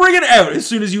 you're friggin' out as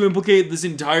soon as you implicate this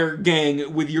entire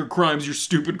gang with your crimes, your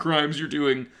stupid crimes you're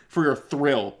doing for your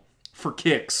thrill, for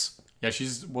kicks. Yeah,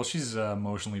 she's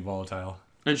emotionally volatile.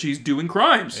 And she's doing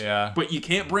crimes. Yeah. But you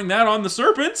can't bring that on the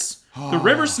serpents, the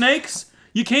river snakes.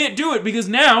 You can't do it because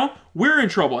now we're in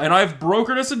trouble. And I've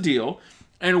brokered us a deal.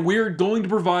 And we're going to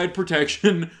provide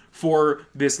protection for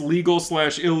this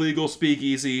legal/illegal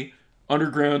speakeasy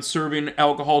underground serving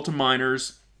alcohol to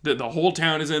minors that the whole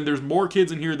town is in. There's more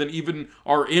kids in here than even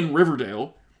are in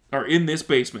Riverdale, are in this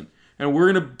basement. And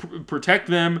we're going to protect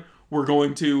them. We're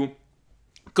going to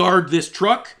guard this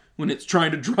truck when it's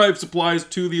trying to drive supplies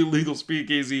to the illegal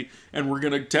speakeasy. And we're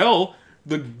going to tell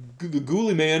the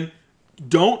ghoulie man,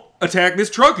 don't attack this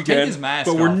truck again. his mask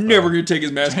but we're off, never though. going to take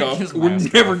his mask off. his We're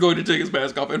mask never off. going to take his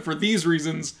mask off. And for these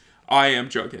reasons, I am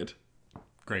Jughead.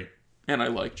 Great. And I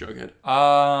like Jughead.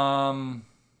 Well,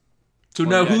 So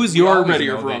now, yeah, who is we your always Betty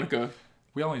or know that- Veronica?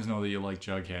 We always know that you like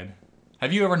Jughead.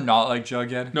 Have you ever not liked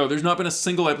Jughead? No, there's not been a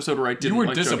single episode where I didn't You were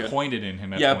like Jughead. disappointed in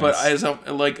him at Yeah, but points. as a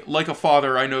like a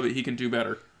father, I know that he can do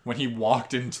better. When he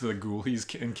walked into the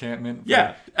Ghoulies encampment.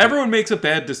 Yeah, everyone makes a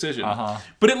bad decision. Uh-huh.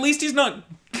 But at least he's not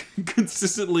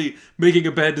consistently making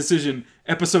a bad decision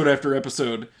episode after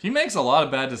episode. He makes a lot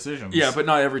of bad decisions. Yeah, but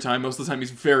not every time. Most of the time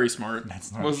he's very smart.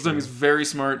 That's not Most of the time true. he's very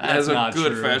smart. That's has a not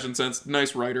good true. fashion sense.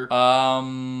 Nice writer.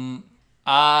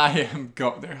 I am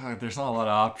there's not a lot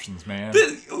of options, man.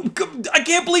 I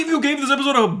can't believe you gave this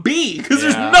episode a B because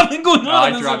Yeah. there's nothing going on I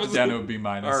in this dropped episode. it down to a B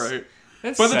minus. All right.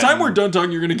 It's By the time 7. we're done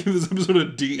talking, you're gonna give this episode a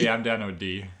D. Yeah, I'm down to a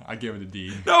D. I give it a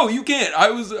D. No, you can't.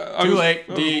 I was Too late.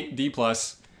 D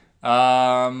plus.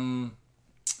 I'm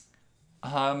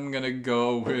gonna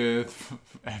go with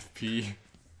FP.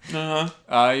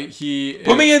 He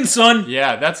Put me in, son.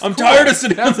 Yeah, that's. I'm cool. tired of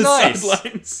sitting That's on the nice.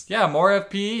 sidelines. Yeah, more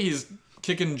FP. He's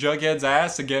kicking Jughead's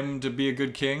ass to get him to be a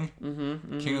good king.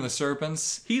 King of the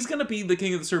Serpents. He's gonna be the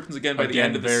king of the serpents again by the Again,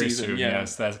 end of the very season. soon. Yeah,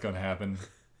 Yes, that's gonna happen.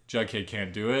 Jughead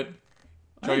can't do it.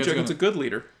 I think Jughead's a good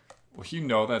leader. Well, you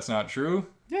know that's not true.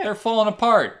 Yeah. They're falling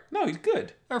apart. No, he's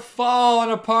good. They're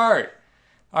falling apart.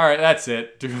 All right, that's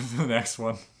it. Do the next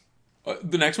one.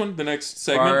 The next one, the next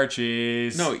segment.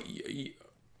 Farchies. No,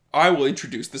 I will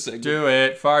introduce the segment. Do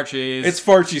it. Farchies. It's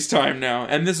Farchie's time now,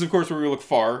 and this is of course where we look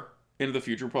far into the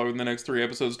future, probably in the next 3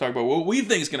 episodes, to talk about what we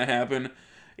think is going to happen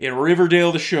in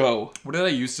Riverdale, the show. What did I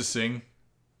used to sing?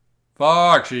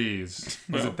 Farchies.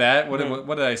 Was No. it that? What, No.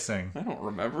 what did I sing? I don't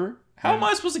remember. How am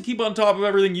I supposed to keep on top of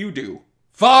everything you do?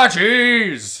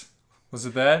 Farchies. Was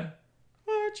it that?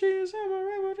 Farchie's.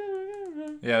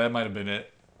 Yeah, that might have been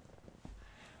it.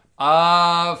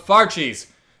 Farchies.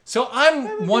 So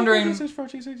I'm wondering,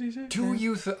 do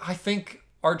you? I think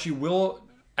Archie will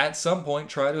at some point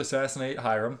try to assassinate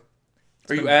Hiram.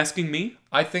 Are you asking me?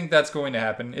 I think that's going to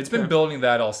happen. It's been building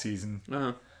that all season.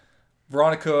 Uh-huh.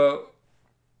 Veronica,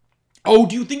 Oh,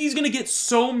 do you think he's gonna get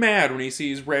so mad when he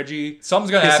sees Reggie? something's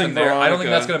gonna Kissing happen there. I don't think Veronica.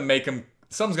 that's gonna make him.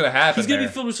 Something's gonna happen. He's gonna there.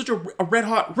 be filled with such a red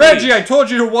hot Reggie, I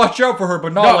told you to watch out for her,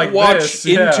 but not like watch this.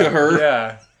 into Yeah, her.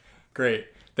 Yeah, great.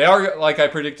 They are, like I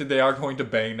predicted, they are going to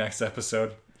bang next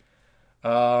episode.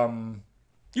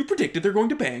 You predicted they're going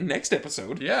to bang next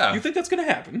episode. Yeah. You think that's gonna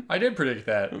happen? I did predict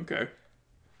that. Okay.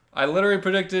 I literally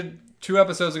predicted 2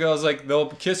 episodes ago. I was like, they'll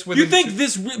kiss with. You think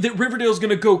that Riverdale's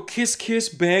gonna go kiss, kiss,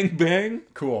 bang, bang?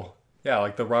 Cool? Yeah,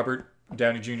 like the Robert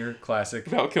Downey Jr. classic.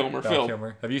 Val Kilmer Val film.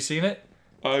 Kilmer. Have you seen it?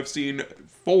 I've seen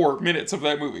 4 minutes of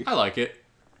that movie. I like it.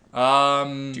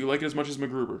 Do you like it as much as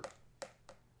MacGruber?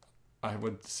 I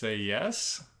would say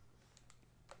yes.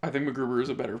 I think MacGruber is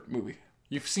a better movie.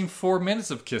 You've seen 4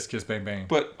 minutes of Kiss Kiss Bang Bang.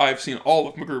 But I've seen all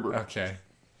of MacGruber. Okay.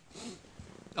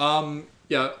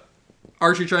 Yeah.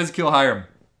 Archie tries to kill Hiram.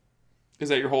 Is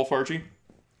that your whole Farchie?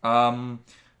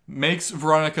 Makes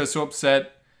Veronica so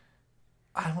upset.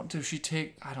 I don't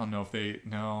know if they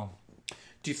no.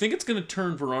 Do you think it's gonna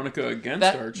turn Veronica against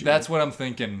Archie? That's what I'm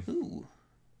thinking. Ooh.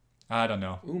 I don't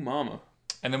know. Ooh, mama.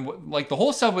 And then like the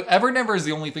whole stuff with Evernever is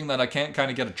the only thing that I can't kind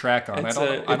of get a track on. I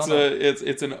don't know.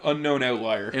 It's an unknown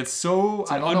outlier. It's so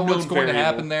I an don't know what's unknown going to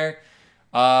happen variable.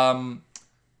 there.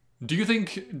 Do you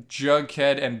think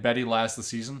Jughead and Betty last the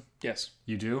season? Yes.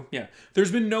 You do? Yeah.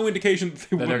 There's been no indication that That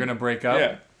they're wouldn't. going to break up?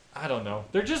 Yeah. I don't know.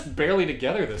 They're just barely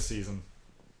together this season.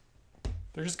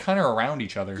 They're just kind of around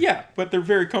each other. Yeah, but they're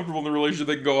very comfortable in the relationship.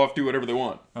 They can go off, do whatever they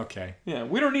want. Okay. Yeah,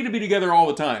 we don't need to be together all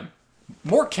the time.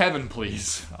 More Kevin,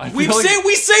 please. We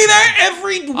say that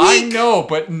every week. I know,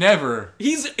 but never.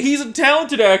 He's a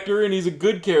talented actor and he's a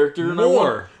good character. And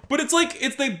More. but it's like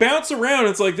they bounce around.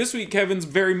 It's like this week Kevin's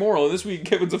very moral, and this week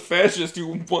Kevin's a fascist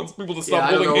who wants people to stop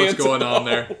I don't holding know hands. what's going and on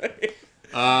there.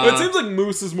 it seems like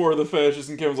Moose is more of the fascist,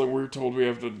 and Kevin's like, we're told we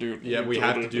have to do. Yeah, we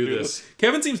have to do this.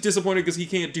 Kevin seems disappointed because he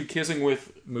can't do kissing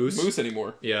with Moose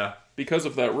anymore Yeah. because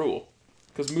of that rule.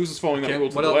 Because Moose is following that Okay, rule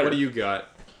to what, the else, letter. what do you got?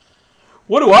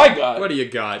 What do I got? What do you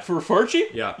got? For Farchie?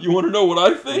 Yeah. You want to know what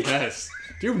I think? Yes.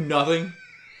 Do you have nothing?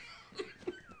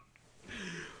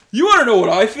 You want to know what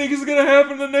I think is going to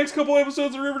happen in the next couple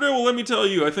episodes of Riverdale? Well, let me tell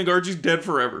you. I think Archie's dead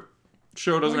forever.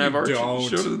 Show doesn't No, have you Archie. don't.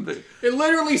 Show doesn't. It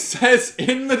literally says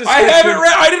in the description. I haven't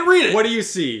read. I didn't read it. What do you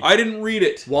see? I didn't read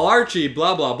it. Well, Archie,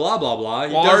 blah blah blah blah blah.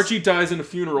 While Archie dies in a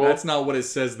funeral. That's not what it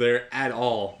says there at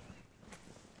all.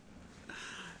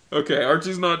 Okay,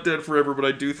 Archie's not dead forever, but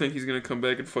I do think he's gonna come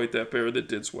back and fight that bear that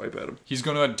did swipe at him. He's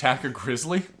going to attack a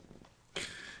grizzly.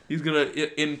 He's gonna,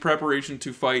 in preparation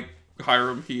to fight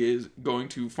Hiram, he is going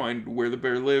to find where the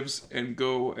bear lives and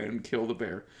go and kill the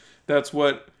bear. That's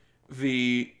what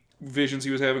the visions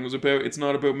he was having was about. It's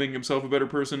not about making himself a better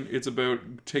person. It's about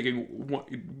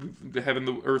having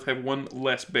the earth have one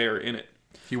less bear in it.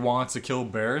 He wants to kill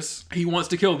bears. He wants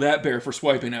to kill that bear for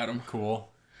swiping at him. Cool.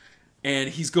 And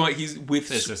he's with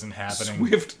This isn't happening.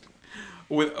 Swift.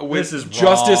 With This is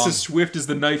justice wrong. as swift as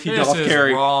the knife he This doth is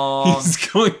carry. wrong. He's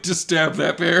going to stab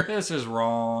that bear. This is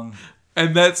wrong.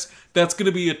 And that's going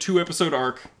to be a 2-episode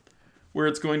arc where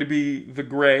it's going to be the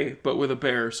Gray, but with a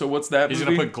bear. So what's that He's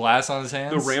movie? going to put glass on his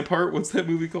hands. The Rampart? What's that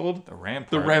movie called? The Rampart.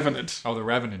 The Revenant. Oh, the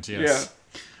Revenant. Yes.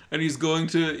 Yeah. And he's going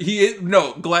to...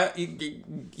 But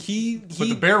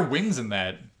the bear wins in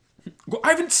that. I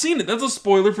haven't seen it. That's a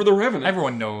spoiler for The Revenant.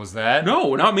 Everyone knows that.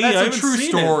 No, not me. I That's a haven't true seen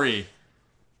story.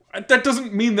 It. That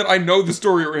doesn't mean that I know the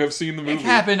story or have seen the movie. It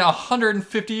happened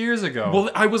 150 years ago. Well,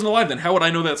 I wasn't alive then. How would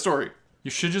I know that story? You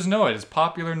should just know it. It's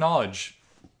popular knowledge.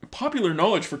 Popular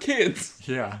knowledge for kids.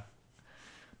 Yeah.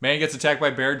 Man gets attacked by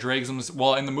bear, drags him.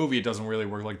 Well, in the movie, it doesn't really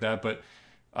work like that, but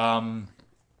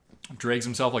drags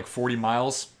himself like 40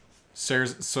 miles,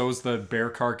 sews the bear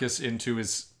carcass into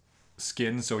his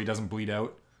skin so he doesn't bleed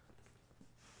out.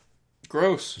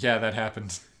 Gross. Yeah, that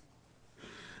happened.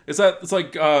 It's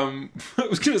like I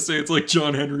was gonna say it's like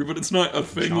John Henry, but it's not a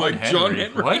thing John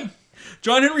Henry. What?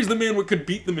 John Henry's the man who could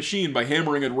beat the machine by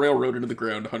hammering a railroad into the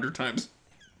ground 100 times.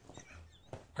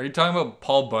 Are you talking about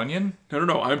Paul Bunyan?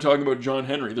 No. I'm talking about John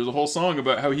Henry. There's a whole song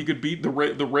about how he could beat the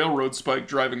railroad spike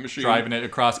driving machine. Driving it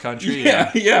across country?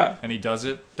 Yeah. And he does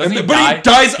it? But Doesn't he he die?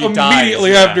 dies He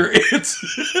immediately yeah. after.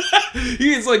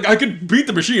 He's like, I could beat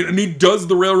the machine, and he does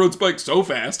the railroad spike so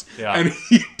fast. Yeah. And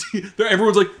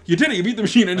everyone's like, you did it, you beat the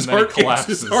machine, and his then he heart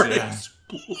collapses. collapses, His heart yeah. explodes.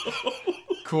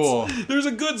 Cool. There's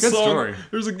a good Good song. story.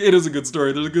 It is a good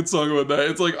story. There's a good song about that.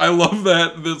 It's like, I love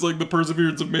that. There's like the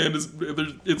perseverance of man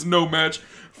it's no match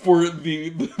for the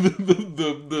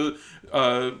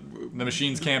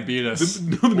machines can't beat us.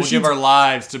 the We'll machines- give our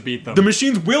lives to beat them. the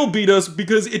machines will beat us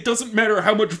because it doesn't matter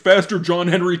how much faster John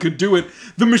Henry could do it.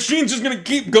 The machine's just gonna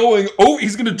keep going. Oh,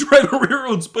 he's gonna drive a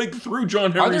railroad spike through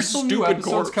John Henry's Are there still new stupid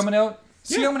episodes corpse. coming out?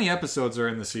 See Yeah. how many episodes are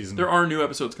in the season. There are new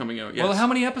episodes coming out. Yes. Well, how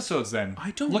many episodes then? I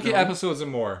don't Look know. at episodes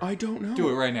and more. I don't know. Do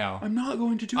it right now. I'm not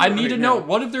going to do it I need right to know. now.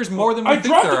 What if there's more than we I think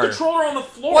dropped there the are? controller on the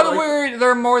floor. What if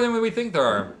there are more than we think there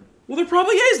are? Well, there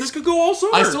probably is. This could go all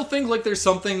summer. I still think like there's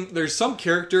some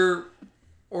character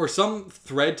or some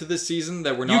thread to this season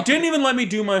that we're not. You didn't even let me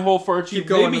do my whole fart sheet. keep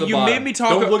going to the You bottom. made me talk.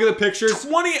 Don't about look at the pictures.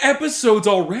 20 episodes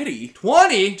already.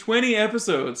 20. 20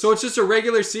 episodes. So it's just a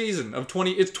regular season of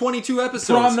 20. It's 22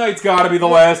 episodes. Prom night's got to be the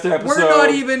last episode. We're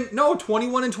not even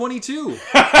 21 and 22. We're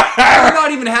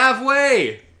not even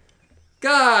halfway.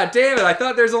 God damn it! I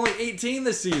thought there's only 18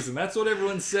 this season. That's what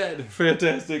everyone said.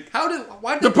 Fantastic.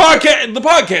 Why The did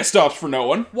podcast stops for no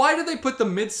one. Why did they put the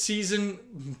mid-season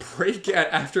break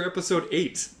after episode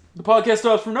 8? The podcast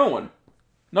stops for no one.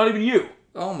 Not even you.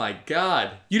 Oh my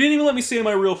god! You didn't even let me say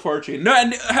my real fart sheet. No,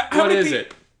 and how What many is pe-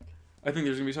 it? I think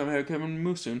there's gonna be something Kevin and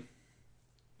Moose soon.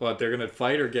 What, they're gonna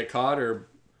fight or get caught or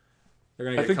they're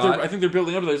gonna I get think caught? I think they're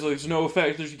building up to this. Like, there's no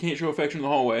effect. You can't show affection in the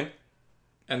hallway.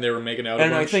 And they were making out.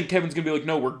 And a I bunch, think Kevin's gonna be like,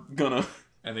 no, we're gonna.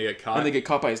 and they get caught. And they get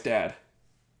caught by his dad.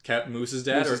 Moose's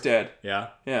dad. Moose's or dad. Yeah.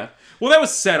 Yeah. Well, that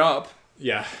was set up.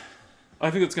 Yeah. I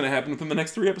think that's gonna happen within the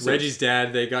next 3 episodes. Reggie's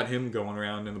dad. They got him going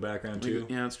around in the background too.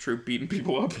 Yeah, that's true. Beating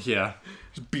people up. Yeah.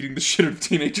 Just beating the shit out of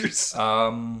teenagers.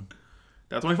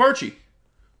 That's my Farchie.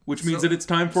 Which means that it's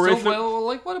time for So, it. well,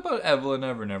 like, what about Evelyn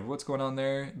Never? What's going on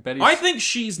there? Betty. I think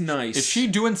she's nice. Is she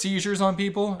doing seizures on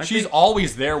people? She's think-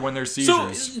 always there when there's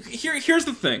So seizures. here's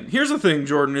the thing. Here's the thing,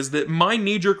 Jordan, is that my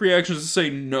knee-jerk reaction is to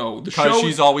say no. The Because show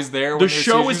she's always there when the there's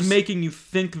show seizures? is making you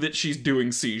think that she's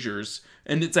doing seizures,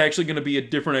 and it's actually going to be a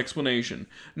different explanation.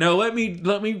 Now let me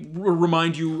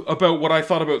remind you about what I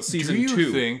thought about season Do you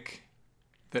 2. think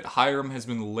that Hiram has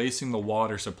been lacing the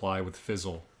water supply with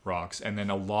fizzle rocks, and then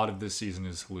a lot of this season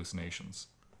is hallucinations?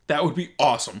 That would be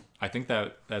awesome. I think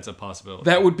that's a possibility.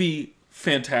 That would be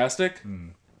fantastic. Hmm.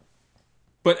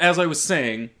 But as I was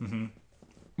saying,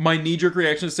 my knee-jerk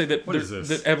reaction is to say that What is this?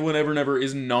 that Evelyn Never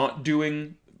is not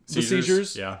doing the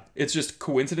seizures. Yeah. It's just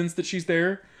coincidence that she's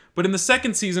there. But in the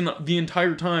second season, the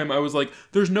entire time, I was like,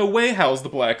 there's no way Hal's the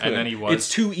Black Hood. And then he was. It's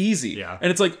too easy. Yeah.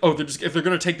 And it's like, oh, if they're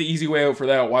going to take the easy way out for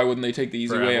that, why wouldn't they take the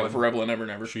easy For way Evelyn. out for Evelyn Ever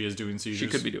Never? She is doing seizures. She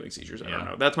could be doing seizures. I Yeah. don't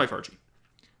know. That's my Farchie.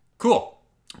 Cool.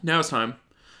 Now it's time.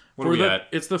 What are we at?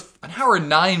 It's the... An hour and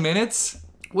 9 minutes?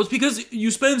 Well, it's because you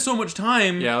spend so much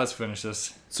time. Yeah, let's finish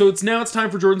this. So it's time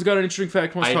for Jordan's got an interesting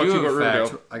fact. Wants to I talk do to you have about a Riverdale.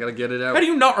 fact. I gotta get it out. How do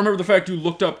you not remember the fact you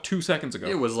looked up 2 seconds ago?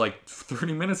 It was like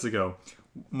 30 minutes ago.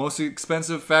 Most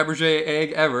expensive Fabergé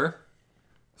egg ever.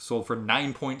 Sold for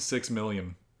 $9.6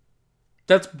 million.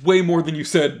 That's way more than you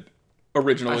said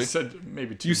originally. I said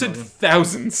maybe 2 you said million.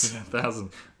 thousands.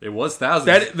 1,000. It was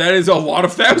thousands. That is a lot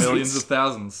of thousands. Millions of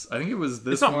thousands. I think it was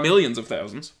this It's not one. millions of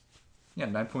thousands. Yeah,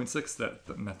 9.6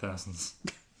 that thousands.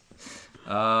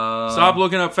 Stop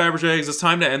looking up Fabergé eggs. It's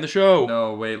time to end the show.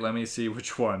 No, wait, let me see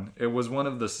which one. It was one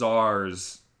of the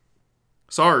Tsars.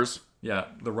 SARS. Yeah,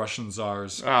 the Russian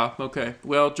Tsars. Ah, okay.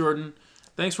 Well, Jordan,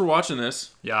 thanks for watching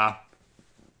this. Yeah.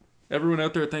 Everyone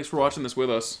out there, thanks for watching this with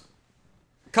us.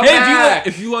 Come Hey, back!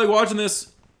 if you like watching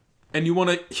this and you want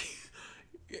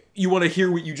to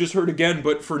hear what you just heard again,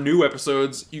 but for new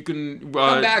episodes, you can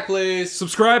Come back, please.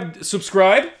 subscribe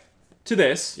to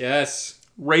this. Yes.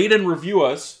 Rate and review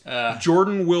us. Uh.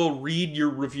 Jordan will read your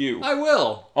review I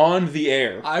will. on the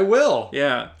air. I will.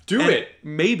 Yeah. Do And it.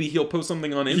 Maybe he'll post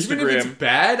something on Even if Instagram. it's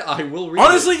bad, I will read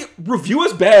Honestly, it. review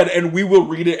us bad and we will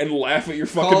read it and laugh at your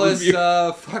fucking Call us review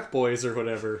fuckboys or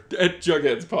whatever. at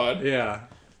Jughead's Pod. Yeah.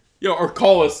 Yo, or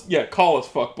call us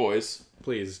fuckboys.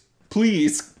 Please.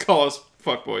 Please call us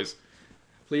fuckboys.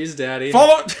 Please, Daddy.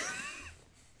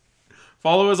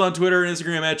 Follow us on Twitter and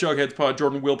Instagram at JugheadsPod.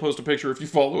 Jordan will post a picture if you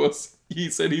follow us. He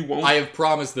said he won't. I have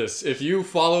promised this. If you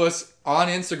follow us on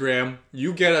Instagram,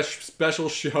 you get a special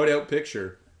shout-out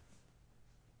picture.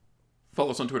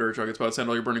 Follow us on Twitter at JugheadsPod. Send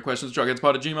all your burning questions to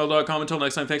jugheadspod@gmail.com. Until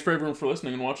next time, thanks for everyone for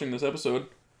listening and watching this episode.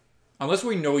 Unless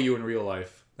we know you in real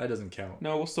life. That doesn't count.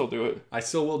 No, we'll still do it. I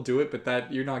still will do it, but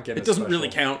that you're not getting It doesn't special. really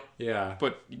count, Yeah.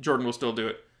 but Jordan will still do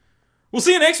it. We'll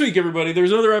see you next week, everybody.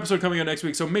 There's another episode coming out next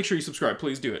week, so make sure you subscribe.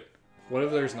 Please do it. What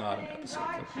if there's not an episode?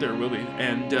 There will be.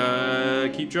 And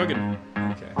keep jugging.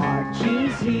 Okay.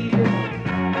 Archie's here.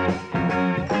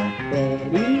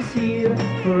 Betty's here.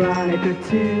 Veronica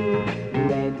too.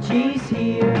 Reggie's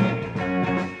here.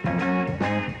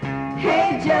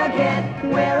 Hey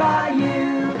Jughead, where are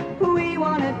you? We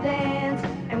wanna dance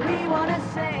and we wanna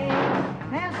sing.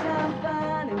 Have some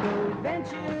fun and go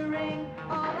adventuring.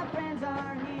 All our friends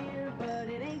are here, but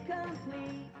it ain't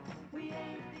complete. We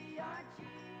ain't